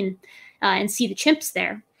 2015 and see the chimps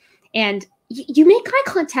there. And you make eye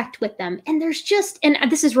contact with them, and there's just, and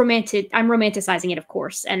this is romantic. I'm romanticizing it, of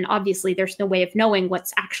course, and obviously there's no way of knowing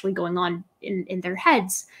what's actually going on in their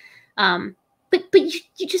heads. But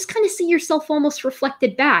you just kind of see yourself almost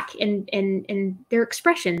reflected back in their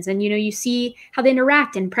expressions, and you see how they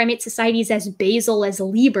interact. And primate societies as basal as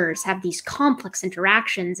Libers have these complex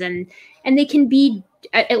interactions, and they can be,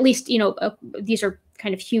 at least these are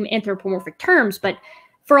kind of human anthropomorphic terms, but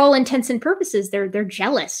for all intents and purposes, they're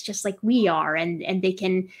jealous, just like we are, and they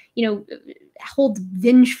can, hold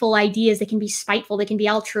vengeful ideas. They can be spiteful. They can be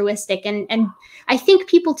altruistic, and I think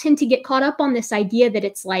people tend to get caught up on this idea that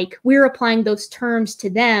it's like we're applying those terms to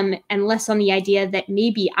them, and less on the idea that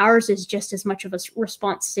maybe ours is just as much of a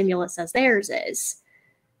response stimulus as theirs is,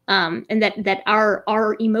 and that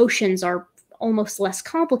our emotions are almost less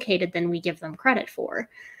complicated than we give them credit for.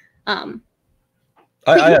 I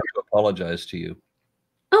have to apologize to you.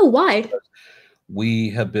 Oh, why? We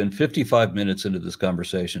have been 55 minutes into this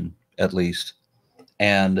conversation, at least,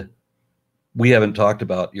 and we haven't talked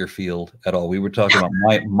about your field at all. We were talking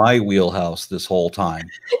about my wheelhouse this whole time,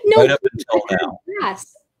 no, right up until now.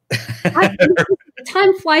 Yes.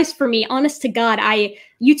 Time flies for me, honest to God.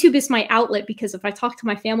 YouTube is my outlet, because if I talk to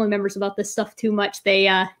my family members about this stuff too much, they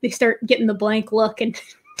start getting the blank look and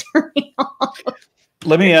material.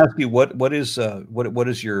 Let me ask you, what is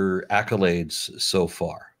your accolades so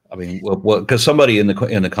far? I mean, because somebody in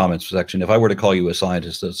the comments section, if I were to call you a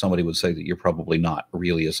scientist, somebody would say that you're probably not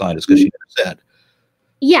really a scientist because you never said.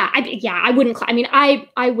 Yeah, I wouldn't. I mean,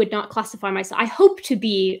 I would not classify myself. I hope to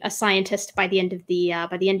be a scientist by the end of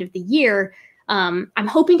the year. I'm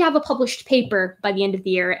hoping to have a published paper by the end of the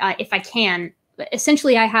year, if I can.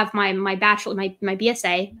 Essentially, I have my bachelor, my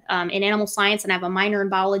BSA in animal science, and I have a minor in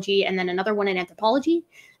biology, and then another one in anthropology.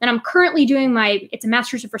 And I'm currently doing it's a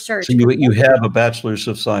master's of research. So you have a bachelor's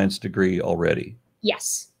of science degree already?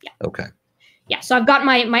 Yes. Yeah. Okay. Yeah. So I've got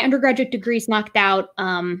my undergraduate degrees knocked out,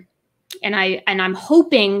 and I'm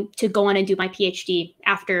hoping to go on and do my PhD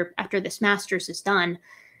after this master's is done.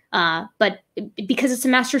 But because it's a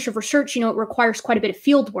master's of research, it requires quite a bit of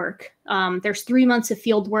field work. There's 3 months of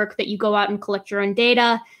field work that you go out and collect your own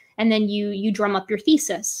data, and then you drum up your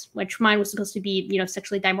thesis, which mine was supposed to be,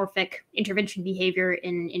 sexually dimorphic intervention behavior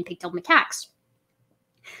in pig-tailed macaques.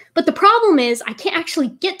 But the problem is I can't actually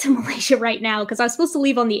get to Malaysia right now because I was supposed to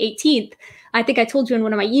leave on the 18th. I think I told you in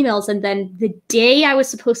one of my emails. And then the day I was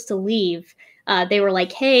supposed to leave, they were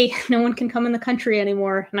like, hey, no one can come in the country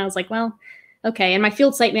anymore. And I was like, well, okay. And my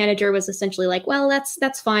field site manager was essentially like, well,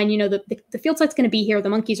 that's fine. The field site's going to be here. The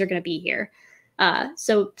monkeys are going to be here.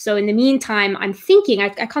 So in the meantime, I'm thinking, I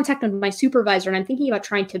contacted my supervisor and I'm thinking about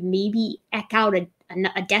trying to maybe eke out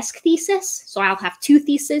a desk thesis. So I'll have two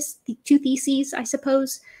theses, I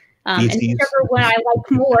suppose. And whichever one I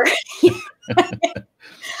like more,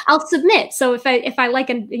 I'll submit. So if I like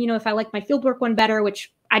my fieldwork one better,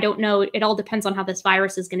 which I don't know, it all depends on how this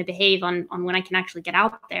virus is going to behave on when I can actually get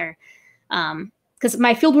out there. Because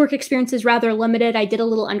my fieldwork experience is rather limited. I did a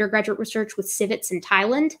little undergraduate research with civets in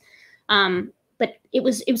Thailand. But it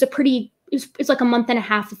was like a month and a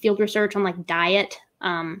half of field research on like diet.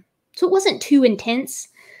 So it wasn't too intense.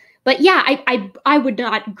 But yeah, I would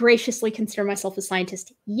not graciously consider myself a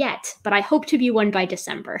scientist yet, but I hope to be one by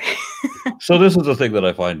December. So this is the thing that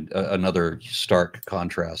I find another stark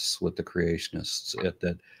contrast with the creationists,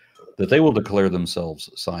 that they will declare themselves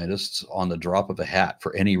scientists on the drop of a hat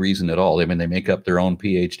for any reason at all. I mean, they make up their own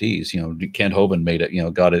PhDs. Kent Hovind made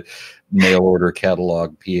it, got a mail order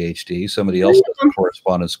catalog PhD. Somebody else has a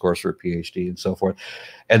correspondence course for a PhD and so forth.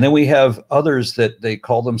 And then we have others that they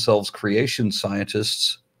call themselves creation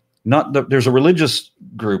scientists. There's a religious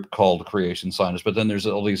group called creation scientists, but then there's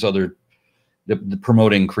all these other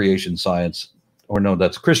promoting creation science, or no,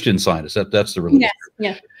 that's Christian scientists. That's the religious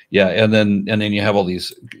group. Yeah, and then you have all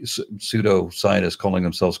these pseudo scientists calling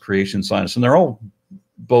themselves creation scientists, and they're all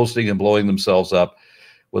boasting and blowing themselves up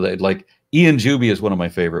with it. Like Ian Juby is one of my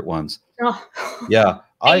favorite ones. Oh. Yeah,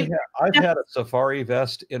 I've had a safari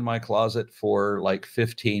vest in my closet for like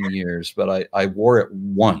 15 years, but I wore it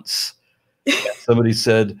once. Somebody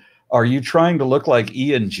said, "Are you trying to look like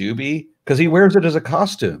Ian Juby?" Because he wears it as a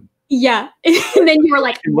costume. Yeah. And then you were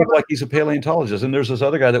like, he looked like he's a paleontologist. And there's this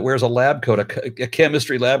other guy that wears a lab coat, a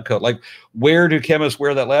chemistry lab coat. Like, where do chemists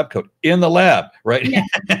wear that lab coat? In the lab, right? Yeah.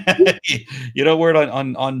 You don't wear it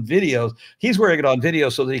on videos. He's wearing it on video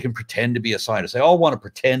so that he can pretend to be a scientist. They all want to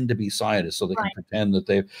pretend to be scientists so they can pretend that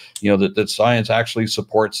they've, that science actually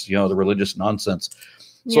supports, the religious nonsense.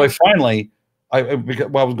 So I finally,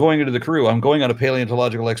 while I was going into the Karoo, I'm going on a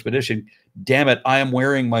paleontological expedition. Damn it, I am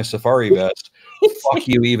wearing my safari vest. Fuck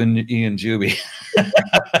you, even Ian Juby.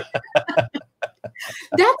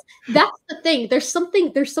 That's the thing. There's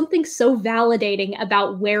something so validating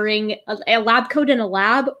about wearing a lab coat in a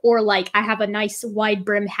lab, or like I have a nice wide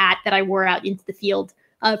brim hat that I wore out into the field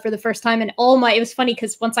for the first time. And it was funny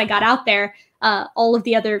because once I got out there, all of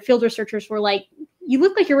the other field researchers were like, "You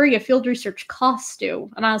look like you're wearing a field research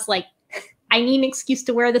costume." And I was like, I need an excuse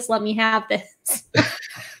to wear this. Let me have this.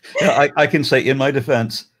 Yeah, I can say in my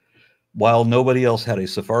defense, while nobody else had a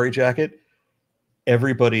safari jacket,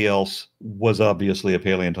 everybody else was obviously a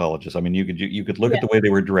paleontologist. I mean, you could look at the way they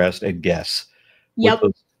were dressed and guess. Yep.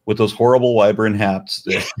 With those horrible Wyvern hats.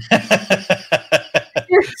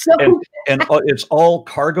 And it's all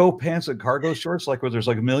cargo pants and cargo shorts, like where there's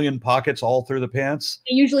like a million pockets all through the pants.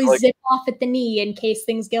 They usually zip off at the knee in case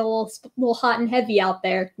things get a little hot and heavy out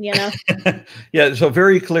there, Yeah, so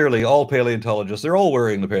very clearly, all paleontologists, they're all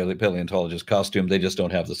wearing the paleontologist costume. They just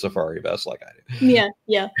don't have the safari vest like I do. Yeah,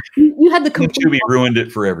 yeah. You had the complete. Ruined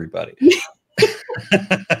it for everybody.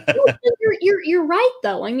 You're right,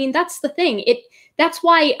 though. I mean, that's the thing. That's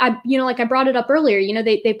why I brought it up earlier.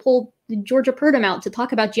 They pulled Georgia Purdom out to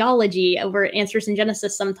talk about geology over Answers in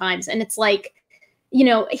Genesis sometimes, and it's like,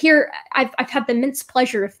 here I've had the immense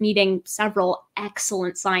pleasure of meeting several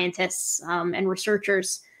excellent scientists and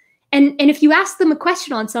researchers, And if you ask them a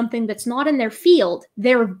question on something that's not in their field,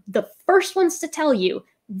 they're the first ones to tell you,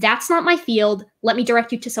 that's not my field. Let me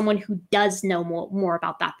direct you to someone who does know more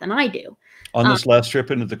about that than I do. On this last trip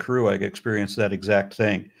into the crew, I experienced that exact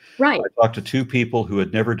thing. Right. I talked to two people who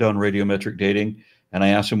had never done radiometric dating, and I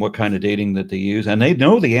asked them what kind of dating that they use, and they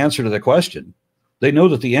know the answer to the question. They know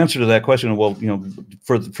that the answer to that question, well, you know,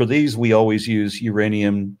 for these, we always use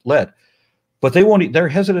uranium lead. But they're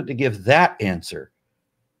hesitant to give that answer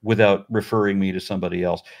without referring me to somebody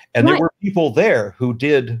else. And there were people there who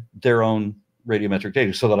did their own radiometric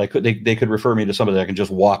dating so that they could refer me to somebody that I can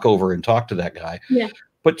just walk over and talk to that guy. Yeah.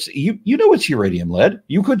 But you know it's uranium lead.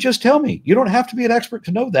 You could just tell me. You don't have to be an expert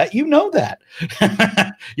to know that. You know that.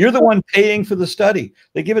 You're the one paying for the study.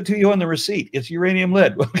 They give it to you on the receipt. It's uranium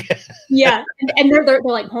lead. Yeah, and they're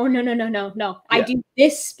like, oh no. Yeah. I do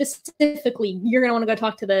this specifically. You're gonna want to go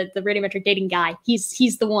talk to the radiometric dating guy.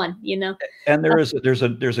 He's the one, you know. And there's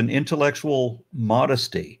an intellectual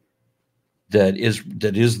modesty that is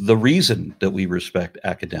the reason that we respect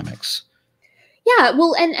academics. Yeah,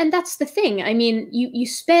 well, and that's the thing. I mean, you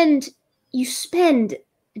spend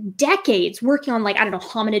decades working on, like, I don't know,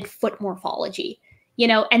 hominid foot morphology, you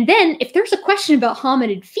know, and then if there's a question about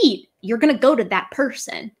hominid feet, you're going to go to that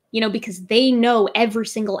person, you know, because they know every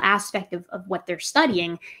single aspect of what they're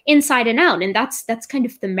studying inside and out. And that's kind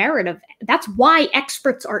of the merit of, that's why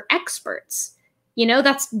experts are experts. You know,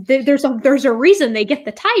 there's a reason they get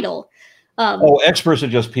the title. Experts are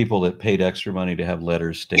just people that paid extra money to have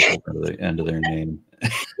letters stapled to the end of their name.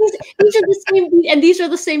 These are the same, and these are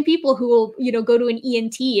the same people who will, you know, go to an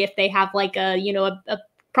ENT if they have like a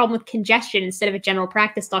problem with congestion instead of a general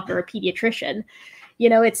practice doctor or a pediatrician. You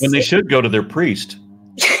know, when they should go to their priest.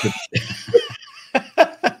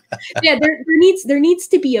 Yeah, there needs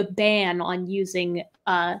to be a ban on using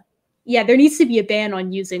there needs to be a ban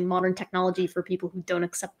on using modern technology for people who don't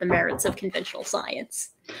accept the merits of conventional science.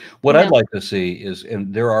 What I'd like to see is,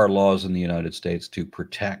 and there are laws in the United States to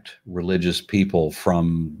protect religious people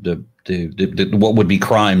from the what would be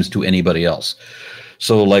crimes to anybody else.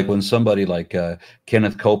 So like when somebody like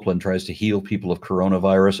Kenneth Copeland tries to heal people of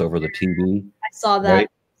coronavirus over the TV. I saw that. Right?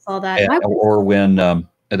 Saw that. Or when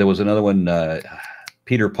there was another one,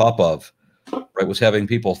 Peter Popov, right, was having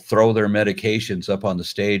people throw their medications up on the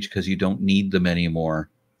stage because you don't need them anymore.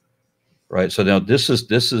 Right. So now this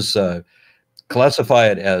is classify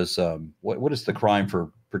it as what is the crime for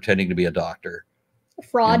pretending to be a doctor?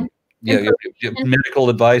 Fraud. Yeah, medical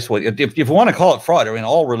advice. Well, if you want to call it fraud, I mean,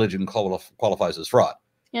 all religion qualifies as fraud.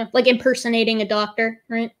 Yeah, like impersonating a doctor,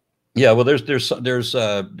 right? Yeah, well, there's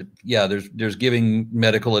giving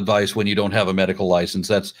medical advice when you don't have a medical license.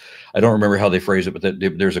 I don't remember how they phrase it, but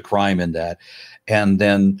there's a crime in that. And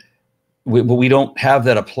then we don't have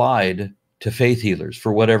that applied to faith healers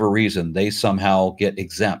for whatever reason. They somehow get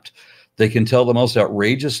exempt. They can tell the most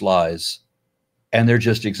outrageous lies, and they're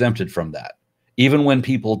just exempted from that, even when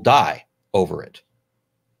people die over it.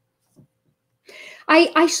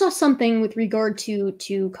 I saw something with regard to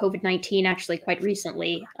COVID-19 actually quite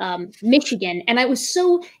recently, Michigan, and it was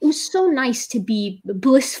so nice to be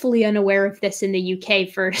blissfully unaware of this in the UK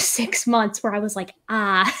for 6 months, where I was like,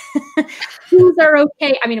 things are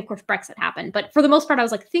okay. I mean, of course, Brexit happened, but for the most part, I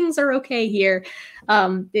was like, things are okay here.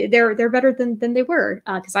 They're better than they were,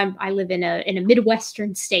 because I live in a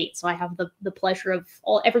Midwestern state, so I have the pleasure of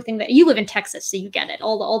everything that you live in Texas, so you get it,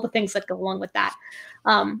 all the things that go along with that.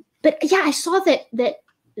 But yeah, I saw that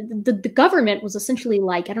the government was essentially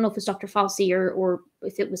like, I don't know if it was Dr. Fauci or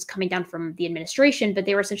if it was coming down from the administration, but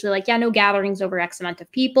they were essentially like, yeah, no gatherings over X amount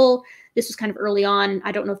of people. This was kind of early on.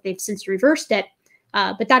 I don't know if they've since reversed it,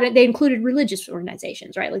 but that they included religious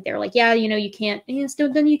organizations, right? Like they were like, yeah, you know, you can't,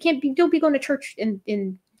 don't be going to church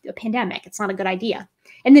in a pandemic. It's not a good idea.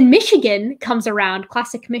 And then Michigan comes around,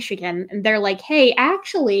 classic Michigan, and they're like, hey,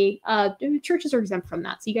 actually, churches are exempt from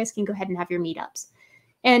that, so you guys can go ahead and have your meetups.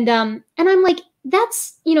 And I'm like,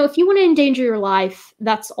 that's, you know, if you want to endanger your life,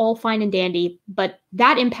 that's all fine and dandy, but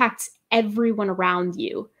that impacts everyone around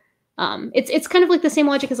you. It's kind of like the same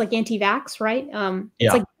logic as like anti-vax, right?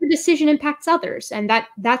 It's like your decision impacts others, and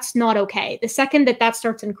that's not okay. The second that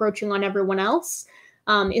starts encroaching on everyone else,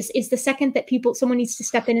 is the second that someone needs to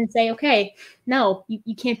step in and say, okay, no,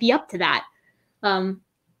 you can't be up to that. And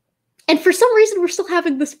for some reason, we're still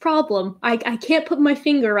having this problem. I can't put my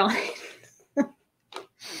finger on it.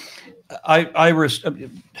 I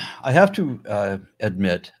have to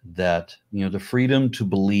admit that, you know, the freedom to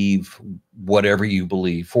believe whatever you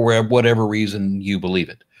believe for whatever reason you believe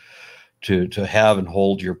it, to have and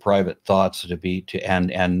hold your private thoughts,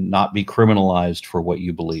 and not be criminalized for what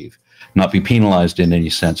you believe, not be penalized in any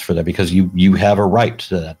sense for that, because you have a right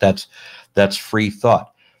to that. That's free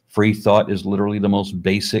thought. Free thought is literally the most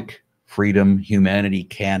basic freedom humanity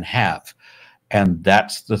can have. And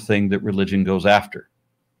that's the thing that religion goes after.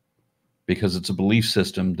 Because it's a belief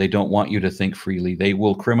system, they don't want you to think freely. They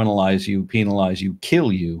will criminalize you, penalize you,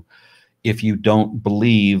 kill you if you don't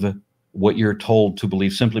believe what you're told to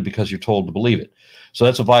believe simply because you're told to believe it. So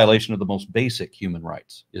that's a violation of the most basic human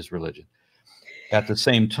rights, is religion. At the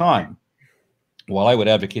same time, while I would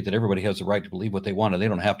advocate that everybody has the right to believe what they want and they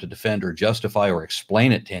don't have to defend or justify or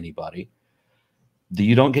explain it to anybody,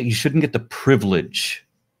 you shouldn't get the privilege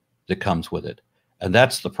that comes with it. And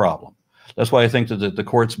that's the problem. That's why I think that the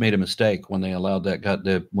courts made a mistake when they allowed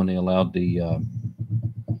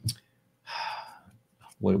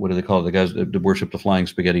what do they call it? The guys that worship the flying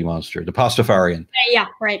spaghetti monster, the Pastafarian. Yeah,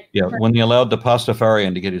 right. Yeah, right. when they allowed the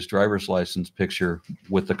Pastafarian to get his driver's license picture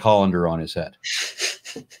with the colander on his head.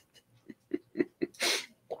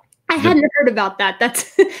 I hadn't heard about that.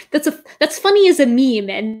 That's funny as a meme,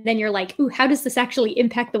 and then you're like, ooh, how does this actually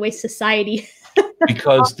impact the way society?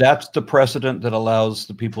 Because that's the precedent that allows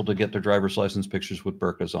the people to get their driver's license pictures with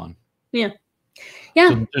burqas on. Yeah. Yeah.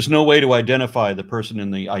 So there's no way to identify the person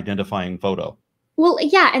in the identifying photo. Well,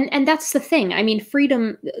 yeah, and that's the thing. I mean, the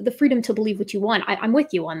freedom to believe what you want. I'm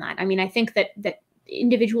with you on that. I mean, I think that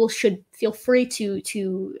individuals should feel free to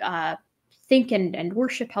think and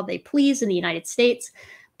worship how they please in the United States.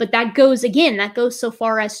 But that goes so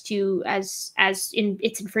far as in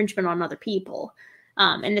its infringement on other people.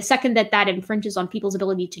 And the second that infringes on people's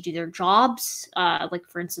ability to do their jobs, like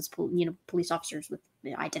for instance, police officers with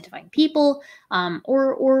identifying people,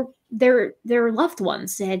 or their loved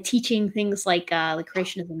ones, and teaching things like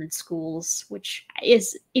creationism in schools, which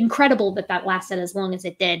is incredible that lasted as long as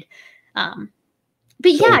it did. But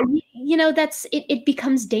so, yeah, it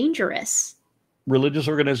becomes dangerous. Religious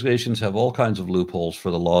organizations have all kinds of loopholes for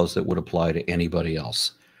the laws that would apply to anybody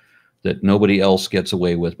else, that nobody else gets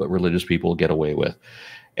away with, but religious people get away with.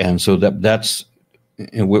 And so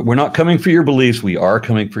we're not coming for your beliefs. We are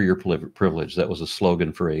coming for your privilege. That was a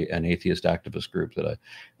slogan for an atheist activist group that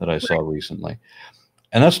I saw recently.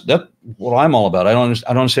 And that's what I'm all about. I don't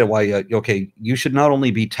understand why, okay, you should not only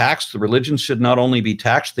be taxed, the religions should not only be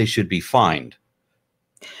taxed, they should be fined.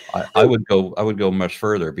 I would go much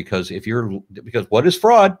further, because what is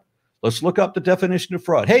fraud? Let's look up the definition of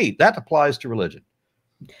fraud. Hey, that applies to religion.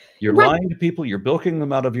 You're lying to people, you're bilking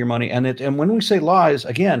them out of your money. And when we say lies,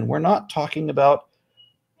 again, we're not talking about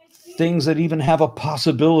things that even have a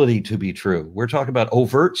possibility to be true. We're talking about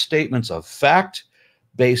overt statements of fact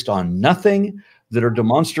based on nothing that are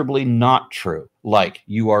demonstrably not true. Like,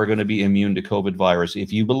 you are going to be immune to COVID virus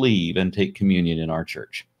if you believe and take communion in our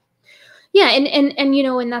church. Yeah, and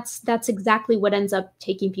that's exactly what ends up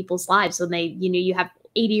taking people's lives when they, you have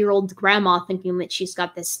 80-year-old grandma thinking that she's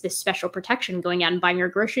got this special protection, going out and buying her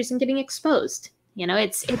groceries and getting exposed.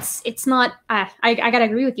 It's not. I gotta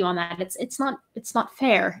agree with you on that. It's not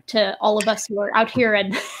fair to all of us who are out here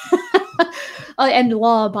and and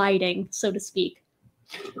law abiding, so to speak.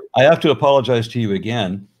 I have to apologize to you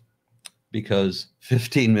again, because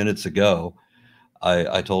 15 minutes ago,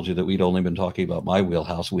 I told you that we'd only been talking about my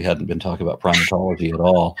wheelhouse. We hadn't been talking about primatology at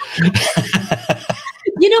all.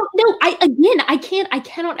 No, I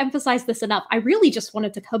cannot emphasize this enough. I really just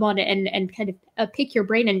wanted to come on and kind of pick your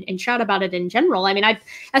brain and shout about it in general. I mean,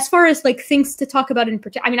 as far as like things to talk about in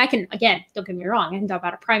particular, I mean, I can, again, don't get me wrong, I can talk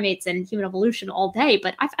about primates and human evolution all day,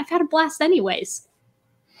 but I've had a blast anyways.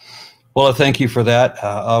 Well, thank you for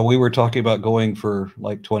that. We were talking about going for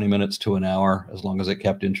like 20 minutes to an hour, as long as it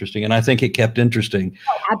kept interesting. And I think it kept interesting.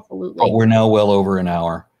 Oh, absolutely. But we're now well over an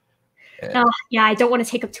hour. Yeah, I don't want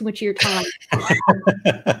to take up too much of your time.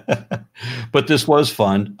 But this was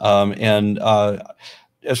fun.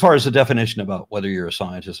 As far as the definition about whether you're a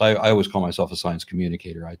scientist, I always call myself a science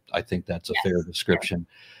communicator. I think that's a fair description.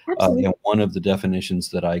 And one of the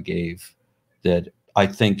definitions that I gave, that I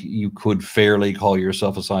think you could fairly call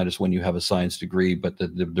yourself a scientist when you have a science degree, but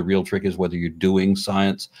the real trick is whether you're doing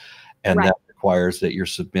science, and that requires that you're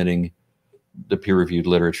submitting the peer-reviewed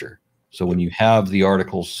literature. So when you have the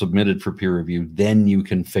articles submitted for peer review, then you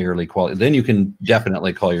can then you can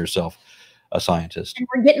definitely call yourself a scientist. And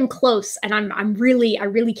we're getting close, and I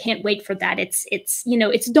really can't wait for that. It's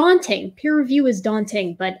daunting. Peer review is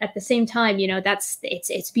daunting, but at the same time,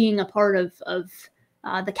 it's being a part of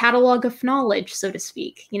the catalog of knowledge, so to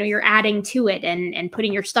speak. You're adding to it and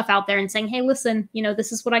putting your stuff out there and saying, hey, listen,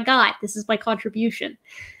 this is what I got. This is my contribution.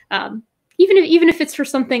 Even if it's for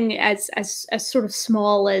something as sort of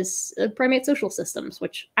small as primate social systems,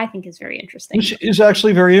 which I think is very interesting. Which is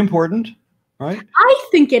actually very important. right? I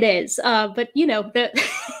think it is, but you know,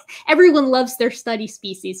 everyone loves their study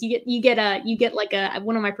species. You get like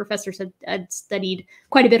one of my professors had studied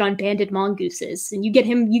quite a bit on banded mongooses, and you get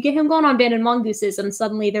him going on banded mongooses, and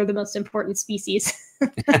suddenly they're the most important species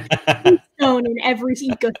known in every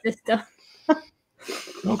ecosystem.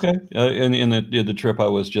 Okay, in the trip I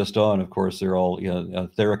was just on, of course, they're all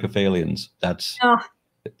Theracophalians. That's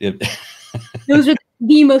it. Those are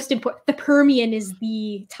the most important. The Permian is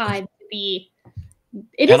the time to be.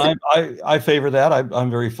 It is. And I favor that.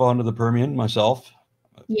 I'm very fond of the Permian myself.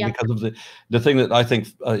 Yeah. Because of the thing that I think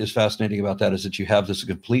is fascinating about that is that you have this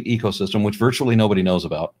complete ecosystem, which virtually nobody knows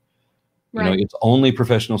about. Right. You know, it's only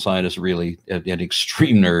professional scientists really and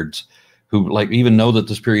extreme nerds who like even know that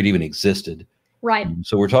this period even existed. Right.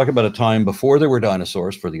 So we're talking about a time before there were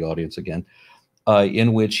dinosaurs, for the audience again,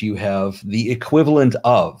 in which you have the equivalent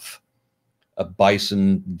of a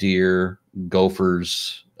bison, deer,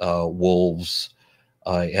 gophers, wolves,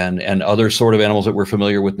 and other sort of animals that we're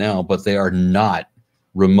familiar with now, but they are not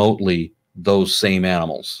remotely those same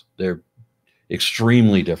animals. They're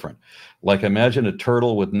extremely different. Like imagine a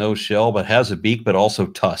turtle with no shell, but has a beak, but also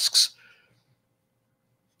tusks.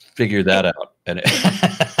 Figure that out. And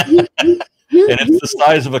and it's the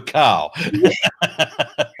size of a cow.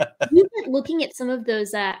 You've been looking at some of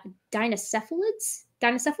those dinocephalids?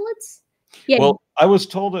 Yeah. Well, I was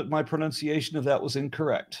told that my pronunciation of that was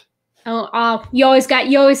incorrect. Oh, you always got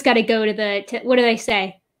to go to what do they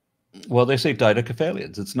say? Well, they say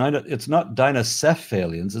didacephalians. It's not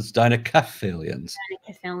dinocephalians. It's didacephalians.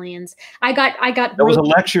 Didacephalians. I got. That was a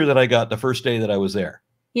lecture that I got the first day that I was there.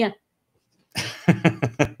 Yeah.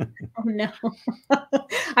 Oh no!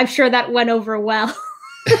 I'm sure that went over well.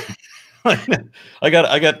 I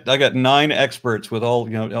got 9 experts with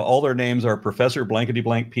all their names are Professor Blankety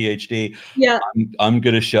Blank PhD. Yeah. I'm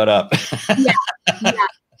gonna shut up. Yeah.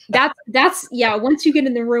 That's once you get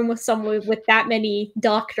in the room with someone with that many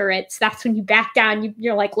doctorates, that's when you back down.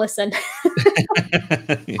 You're like, listen.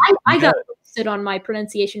 I got posted on my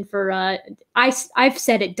pronunciation for I've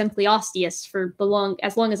said it Dunkleosteus for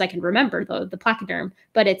as long as I can remember the placoderm,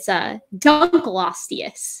 but it's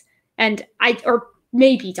Dunkleosteus, or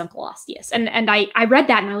maybe Dunkleosteus, and I read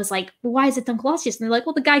that and I was like, well, why is it Dunkleosteus? And they're like,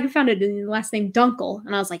 well, the guy who founded it in the last name Dunkel,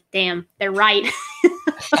 and I was like, damn, they're right.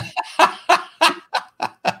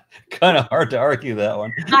 Kind of hard to argue that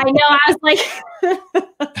one. I know. I was like,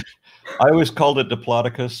 I always called it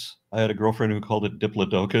Diplodocus. I had a girlfriend who called it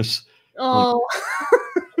Diplodocus. Oh.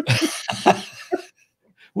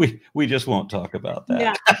 We just won't talk about that.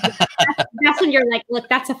 Yeah. That's when you're like, look,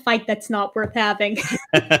 that's a fight that's not worth having.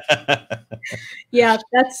 Yeah,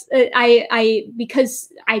 that's I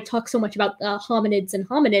because I talk so much about hominids and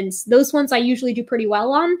hominins. Those ones I usually do pretty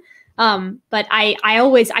well on. But I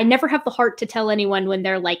never have the heart to tell anyone when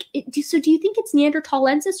they're like, so do you think it's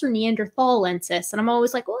Neanderthalensis or Neanderthalensis? And I'm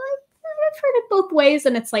always like, well, I've heard it both ways.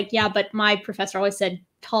 And it's like, yeah, but my professor always said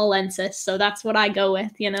Thalensis. So that's what I go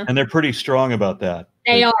with, And they're pretty strong about that.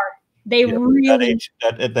 They are. They really.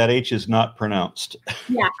 That H is not pronounced.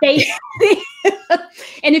 Yeah.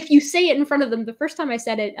 And if you say it in front of them, the first time I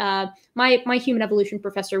said it, my human evolution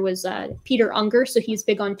professor was Peter Unger. So he's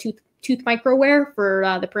big on tooth microwear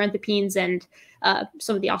for the paranthropines and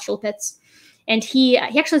some of the australopiths. And he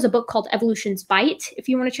actually has a book called Evolution's Bite. If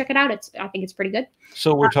you want to check it out, I think it's pretty good.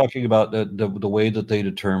 So we're talking about the way that they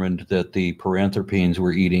determined that the paranthropines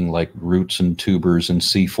were eating like roots and tubers and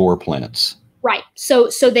C4 plants. Right. So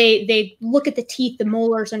they look at the teeth, the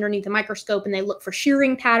molars underneath the microscope, and they look for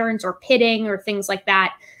shearing patterns or pitting or things like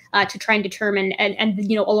that to try and determine, and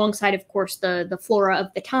alongside, of course, the flora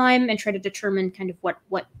of the time, and try to determine kind of what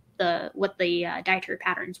the dietary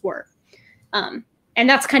patterns were. And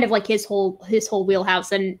that's kind of like his whole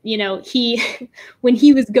wheelhouse. And he when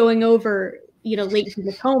he was going over late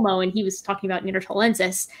Homo and he was talking about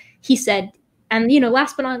Neanderthalensis, he said, and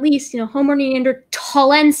last but not least, Homo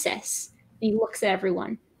neanderthalensis. And he looks at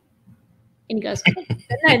everyone and he goes,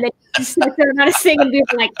 and then he sits there not a thing and be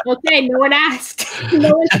like, okay, no one asked.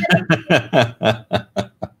 No one said.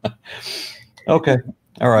 Okay.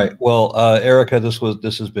 All right. Well, Erica, this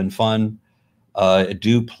has been fun.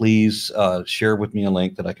 Do please share with me a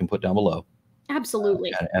link that I can put down below.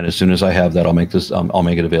 Absolutely. And as soon as I have that, I'll make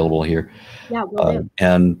it available here. Yeah, we'll do.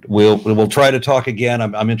 And we'll try to talk again.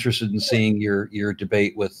 I'm interested in seeing your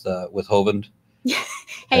debate with Hovind.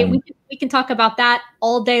 Hey, we can talk about that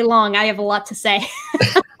all day long. I have a lot to say.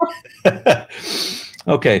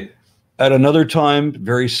 Okay. At another time,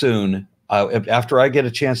 very soon, after I get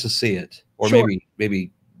a chance to see it, or sure.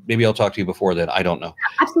 maybe maybe I'll talk to you before then. I don't know.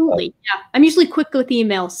 Absolutely. Yeah. I'm usually quick with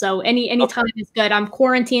emails, so any time is good. I'm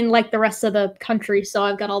quarantined like the rest of the country, so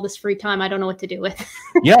I've got all this free time I don't know what to do with.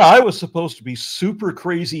 Yeah, I was supposed to be super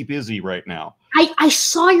crazy busy right now. I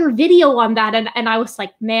saw your video on that, and I was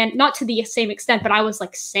like, man, not to the same extent, but I was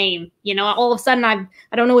like, same. You know, all of a sudden I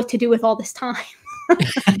don't know what to do with all this time.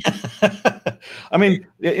 I mean,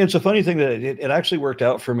 it's a funny thing that it actually worked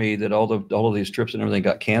out for me that all of these trips and everything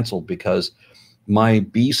got canceled because my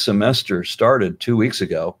B semester started 2 weeks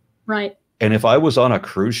ago. Right. And if I was on a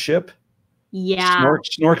cruise ship,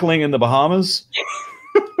 snorkeling in the Bahamas,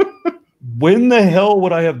 when the hell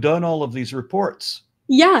would I have done all of these reports?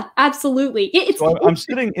 Yeah, absolutely. So I'm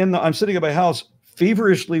sitting at my house,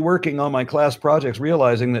 feverishly working on my class projects,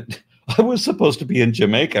 realizing that I was supposed to be in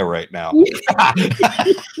Jamaica right now.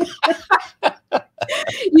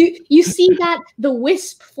 You see that the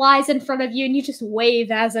wisp flies in front of you and you just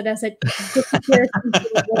wave as it disappears.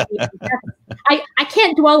 I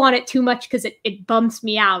can't dwell on it too much because it bums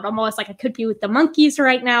me out. I'm always like, I could be with the monkeys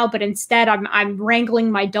right now, but instead I'm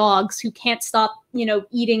wrangling my dogs who can't stop,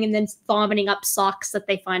 eating and then vomiting up socks that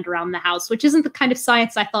they find around the house, which isn't the kind of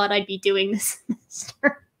science I thought I'd be doing this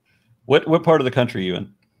semester. What part of the country are you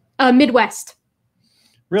in? Midwest.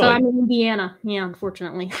 Really? So I'm in Indiana. Yeah,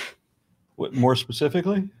 unfortunately. What, more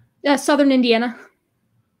specifically? Southern Indiana.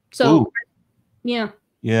 So, ooh. Yeah.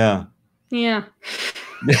 Yeah. Yeah.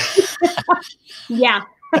 Yeah.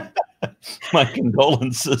 My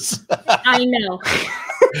condolences. I know.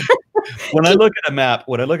 When I look at a map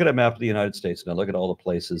of the United States and I look at all the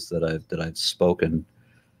places that I've spoken,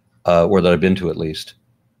 or that I've been to at least,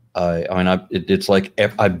 it's like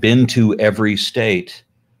I've been to every state.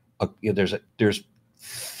 There's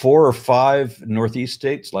 4 or 5 Northeast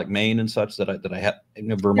states like Maine and such that I have,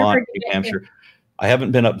 Vermont, New Hampshire. I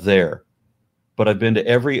haven't been up there, but I've been to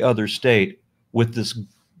every other state with this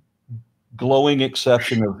glowing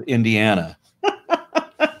exception of Indiana.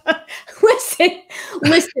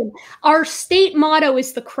 Listen, our state motto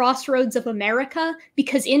is the crossroads of America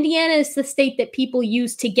because Indiana is the state that people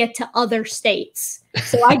use to get to other states.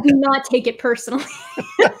 So I do not take it personally.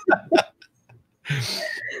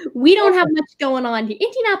 We don't have much going on here.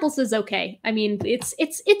 Indianapolis is okay. I mean,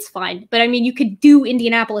 it's fine. But I mean, you could do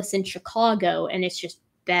Indianapolis in Chicago and it's just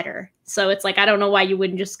better. So it's like, I don't know why you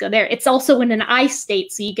wouldn't just go there. It's also in an ice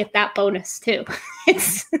state, so you get that bonus too.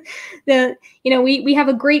 It's we have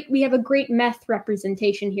a great meth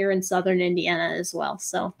representation here in Southern Indiana as well.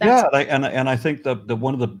 So that's and I think the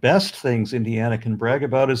one of the best things Indiana can brag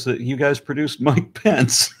about is that you guys produced Mike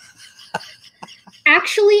Pence.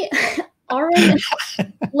 Actually,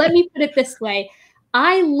 let me put it this way.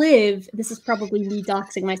 This is probably me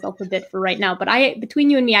doxing myself a bit for right now, but between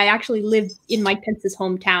you and me, I actually live in Mike Pence's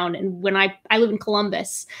hometown. And when I live in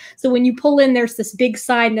Columbus. So when you pull in, there's this big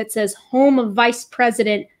sign that says home of Vice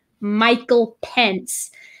President Michael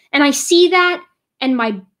Pence. And I see that and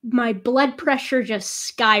my blood pressure just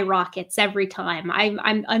skyrockets every time.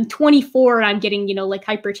 I'm 24 and I'm getting, like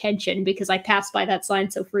hypertension because I pass by that sign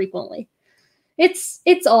so frequently. It's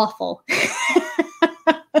awful.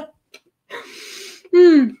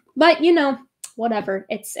 But whatever.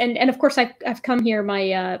 It's and of course I've come here.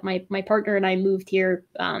 My partner and I moved here.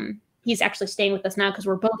 He's actually staying with us now because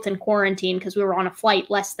we're both in quarantine because we were on a flight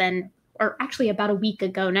about a week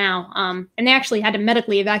ago now. And they actually had to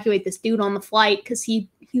medically evacuate this dude on the flight because he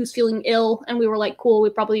was feeling ill, and we were like, cool. We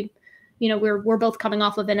probably, we're both coming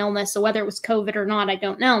off of an illness, so whether it was COVID or not, I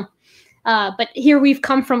don't know. But here we've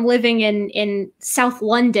come from living in South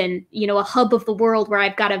London, a hub of the world where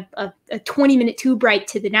I've got a 20-minute tube ride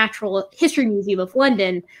to the Natural History Museum of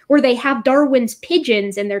London, where they have Darwin's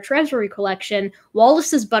pigeons in their treasury collection,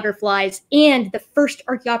 Wallace's butterflies, and the first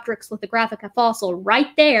Archaeopteryx lithographica fossil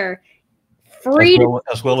right there. Free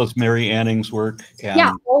as well as Mary Anning's work.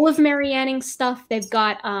 Yeah, all of Mary Anning's stuff. They've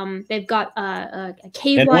got a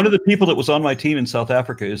cave. And one of the people that was on my team in South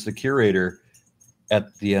Africa is the curator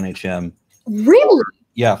at the NHM. Really?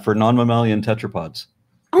 Yeah, for non-mammalian tetrapods.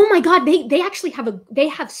 Oh my God, they actually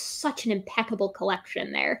have such an impeccable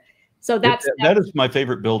collection there. So that is my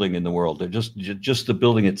favorite building in the world. They're just the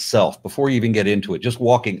building itself, before you even get into it, just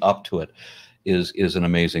walking up to it is an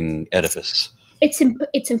amazing edifice. It's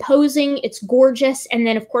imposing, it's gorgeous, and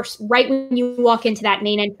then of course, right when you walk into that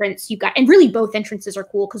main entrance, and really both entrances are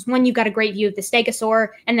cool because one, you've got a great view of the Stegosaur,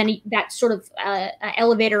 and then that sort of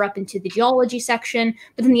elevator up into the geology section.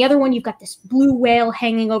 But then the other one, you've got this blue whale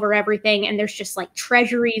hanging over everything, and there's just like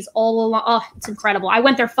treasuries all along. Oh, it's incredible! I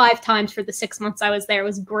went there 5 times for the 6 months I was there. It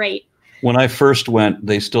was great. When I first went,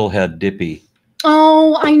 they still had Dippy.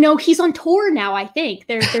 Oh, I know. He's on tour now. I think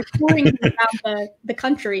they're touring around the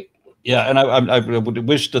country. Yeah, and I would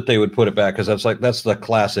wish that they would put it back, because that's the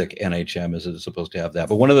classic NHM, is it's supposed to have that.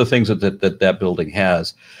 But one of the things that building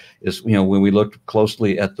has is, when we looked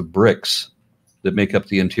closely at the bricks that make up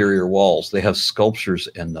the interior walls, they have sculptures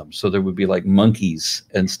in them. So there would be like monkeys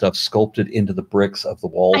and stuff sculpted into the bricks of the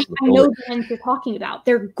walls of the I building. know the ones you're talking about.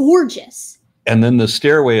 They're gorgeous. And then the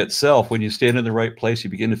stairway itself, when you stand in the right place, you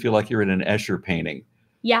begin to feel like you're in an Escher painting.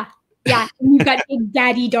 Yeah. Yeah, and you've got Big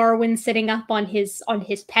Daddy Darwin sitting up on his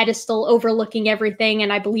pedestal, overlooking everything,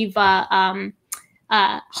 and I believe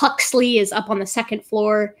Huxley is up on the second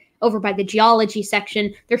floor, over by the geology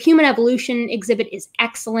section. Their human evolution exhibit is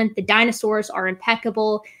excellent. The dinosaurs are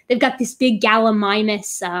impeccable. They've got this big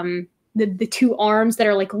Gallimimus, the two arms that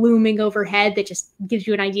are like looming overhead, that just gives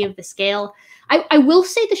you an idea of the scale. I will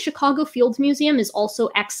say the Chicago Fields Museum is also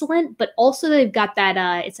excellent, but also they've got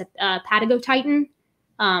that it's a Patagotitan.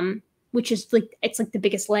 Which is like, it's like the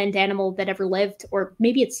biggest land animal that ever lived, or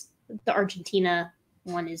maybe it's the Argentina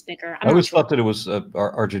one is bigger. I always thought that it was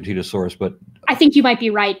Argentinosaurus, but I think you might be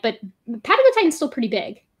right. But Patagotitan's still pretty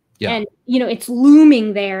big, yeah. And it's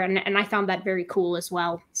looming there, and I found that very cool as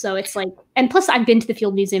well. So it's like, and plus I've been to the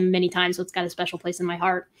Field Museum many times, so it's got a special place in my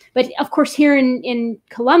heart. But of course, here in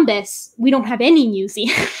Columbus, we don't have any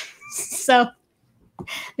museums, so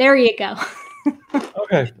there you go.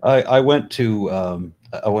 Okay, I went to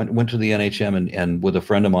the NHM and with a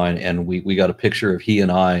friend of mine, and we got a picture of he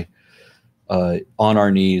and I on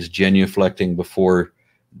our knees, genuflecting before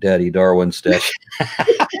Daddy Darwin's statue,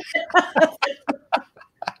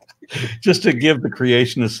 just to give the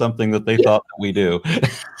creationists something that they thought that we do.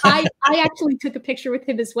 I actually took a picture with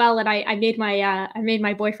him as well, and I made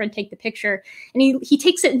my boyfriend take the picture, and he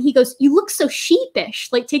takes it and he goes, "You look so sheepish,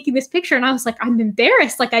 like taking this picture," and I was like, "I'm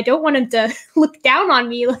embarrassed, like I don't want him to look down on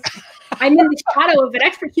me, like I'm in the shadow of an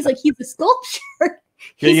expert." He's like, "He's a sculptor."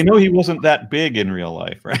 Yeah, he wasn't that big in real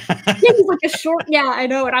life, right? Yeah, he's like a short. Yeah, I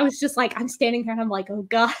know. And I was just like, I'm standing there, and I'm like, oh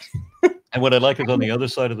god. And what I like is on the other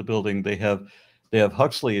side of the building, they have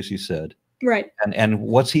Huxley, as you said. Right. And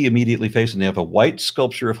what's he immediately facing? They have a white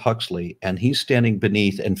sculpture of Huxley, and he's standing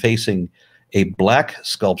beneath and facing a black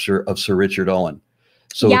sculpture of Sir Richard Owen.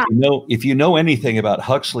 So yeah. if you know anything about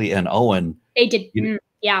Huxley and Owen, they did.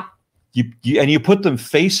 Yeah. You put them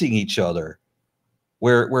facing each other,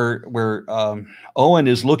 where Owen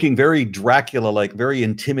is looking very Dracula-like, very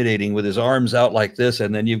intimidating with his arms out like this,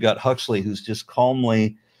 and then you've got Huxley who's just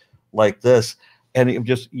calmly like this. And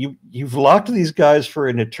you've locked these guys for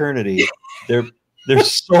an eternity. Their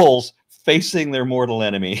souls facing their mortal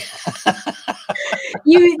enemy.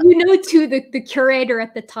 Too, the curator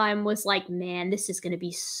at the time was like, "Man, this is going to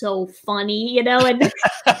be so funny," and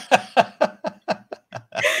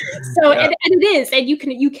so yeah. and it is, and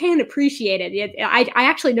you can appreciate it. I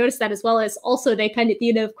actually noticed that, as well as also they kind of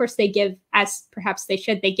of course they give, as perhaps they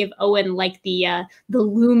should, they give Owen like the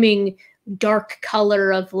looming dark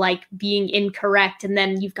color of like being incorrect, and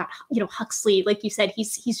then you've got Huxley, like you said,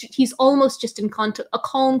 he's almost just in a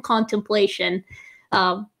calm contemplation.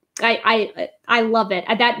 I love it.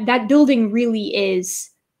 That building really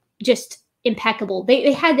is just impeccable.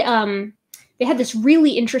 They had this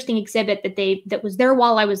really interesting exhibit that was there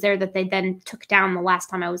while I was there, that they then took down the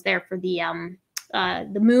last time I was there, for the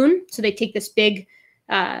moon. So they take this big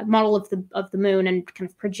model of the moon and kind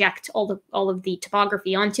of project all of the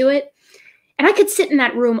topography onto it. And I could sit in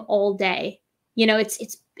that room all day.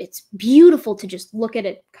 It's beautiful to just look at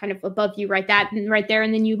it kind of above you right there.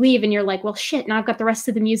 And then you leave and you're like, well, shit, now I've got the rest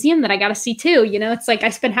of the museum that I got to see too. It's like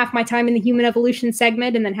I spent half my time in the human evolution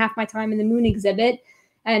segment and then half my time in the moon exhibit.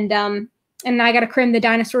 And I got to cram the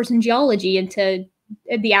dinosaurs and geology into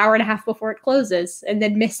the hour and a half before it closes, and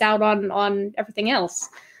then miss out on everything else.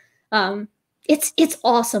 It's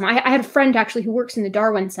awesome. I had a friend actually who works in the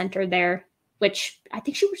Darwin Center there, which I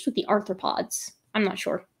think she works with the arthropods. I'm not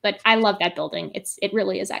sure, but I love that building. It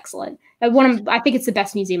really is excellent. I think it's the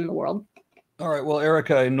best museum in the world. All right. Well,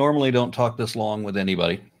 Erica, I normally don't talk this long with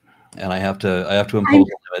anybody, and I have to impose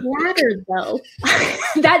a limit. Flattered though.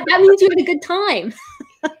 that means you had a good time.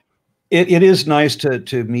 It is nice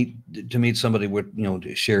to meet somebody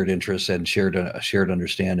with shared interests and shared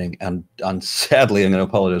understanding. And sadly, I'm going to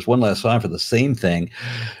apologize one last time for the same thing.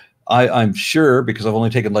 I'm sure, because I've only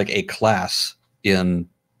taken like a class in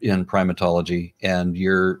primatology, and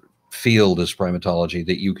your field is primatology,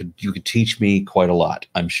 that you could teach me quite a lot,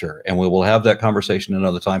 I'm sure. And we will have that conversation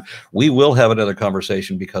another time. We will have another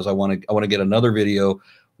conversation, because I want to get another video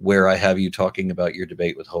where I have you talking about your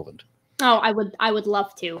debate with Hovind. Oh, I would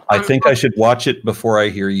love to. I think I should watch it before I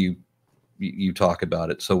hear you talk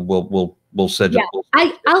about it. So we'll set. Yeah,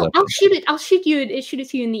 I'll shoot it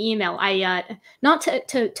to you in the email. Not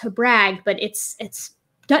to brag, but it's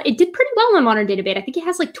it did pretty well on Modern Day Debate. I think it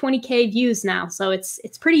has like 20K views now, so it's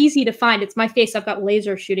pretty easy to find. It's my face. I've got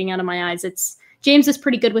laser shooting out of my eyes. James is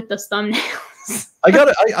pretty good with those thumbnails.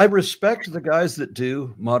 I respect the guys that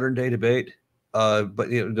do Modern Day Debate, but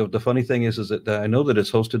the funny thing is that I know that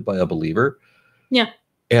it's hosted by a believer. Yeah.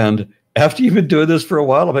 And after you've been doing this for a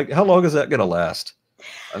while, I'm like, how long is that going to last?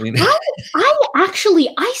 I mean,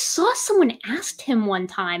 I saw someone asked him one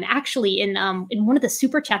time, actually in one of the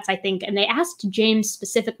super chats, I think, and they asked James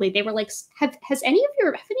specifically. They were like, "Has any of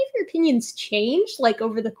your opinions changed like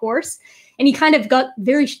over the course?" And he kind of got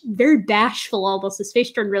very, very bashful, almost. His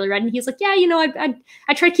face turned really red, and he's like, "Yeah,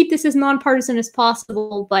 I try to keep this as nonpartisan as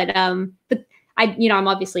possible, but I'm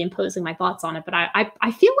obviously imposing my thoughts on it, but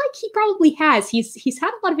I feel like he probably has. He's had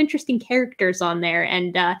a lot of interesting characters on there,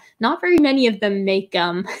 and not very many of them make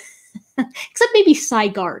except maybe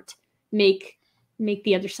Sygart make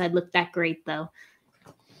the other side look that great, though."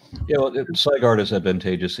 Yeah, well, Sygart is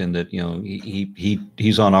advantageous in that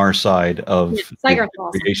he's on our side of the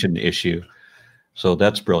creation issue, so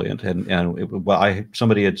that's brilliant. And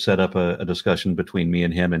somebody had set up a discussion between me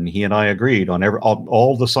and him, and he and I agreed on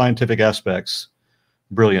all the scientific aspects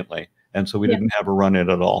brilliantly, and so we didn't have a run-in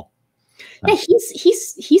at all. Yeah,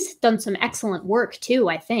 he's done some excellent work too,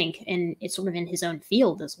 I think, and it's sort of in his own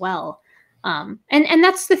field as well. And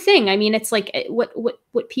that's the thing. I mean, it's like what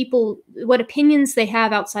opinions they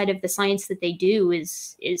have outside of the science that they do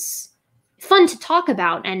is fun to talk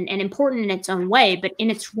about and important in its own way, but in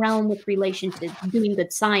its realm with relation to doing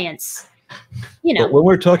good science. But when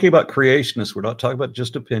we're talking about creationists, we're not talking about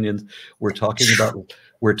just opinions. We're talking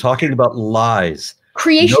about lies.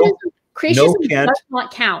 Creationism does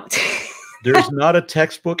not count. There's not a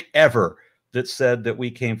textbook ever that said that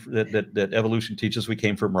that evolution teaches we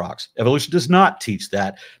came from rocks. Evolution does not teach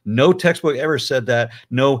that. No textbook ever said that.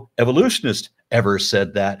 No evolutionist ever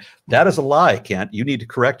said that. That is a lie, Kent. You need to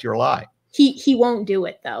correct your lie. He won't do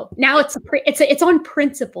it though. Now it's on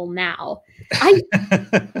principle now.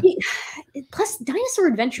 Plus Dinosaur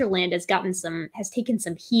Adventureland has taken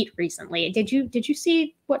some heat recently. Did you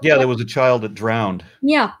see what? Yeah, there was a child that drowned.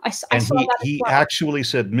 Yeah, I saw that. He actually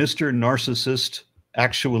said, Mr. Narcissist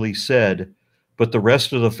actually said, but the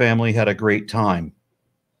rest of the family had a great time.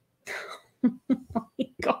 Oh my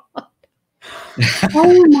god.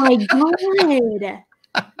 Oh my god.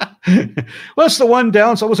 Well, that's the one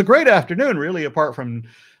down. So it was a great afternoon, really, apart from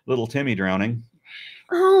little Timmy drowning.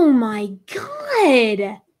 Oh my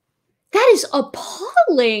god, that is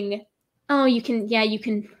appalling. Oh, you can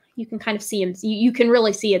kind of see him. You can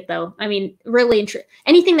really see it, though. I mean, really,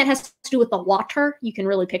 anything that has to do with the water, you can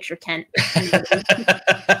really picture Kent.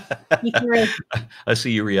 You can really... I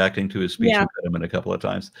see you reacting to his speech impediment a couple of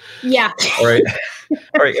times. Yeah. All right,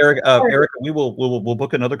 Eric. Erica, we'll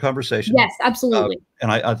book another conversation. Yes, absolutely.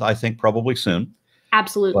 And I think probably soon.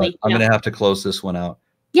 Absolutely. But I'm going to have to close this one out.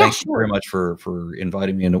 Yeah, Thank you very much for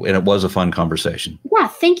inviting me, and it was a fun conversation. Yeah,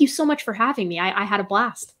 thank you so much for having me. I had a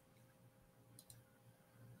blast.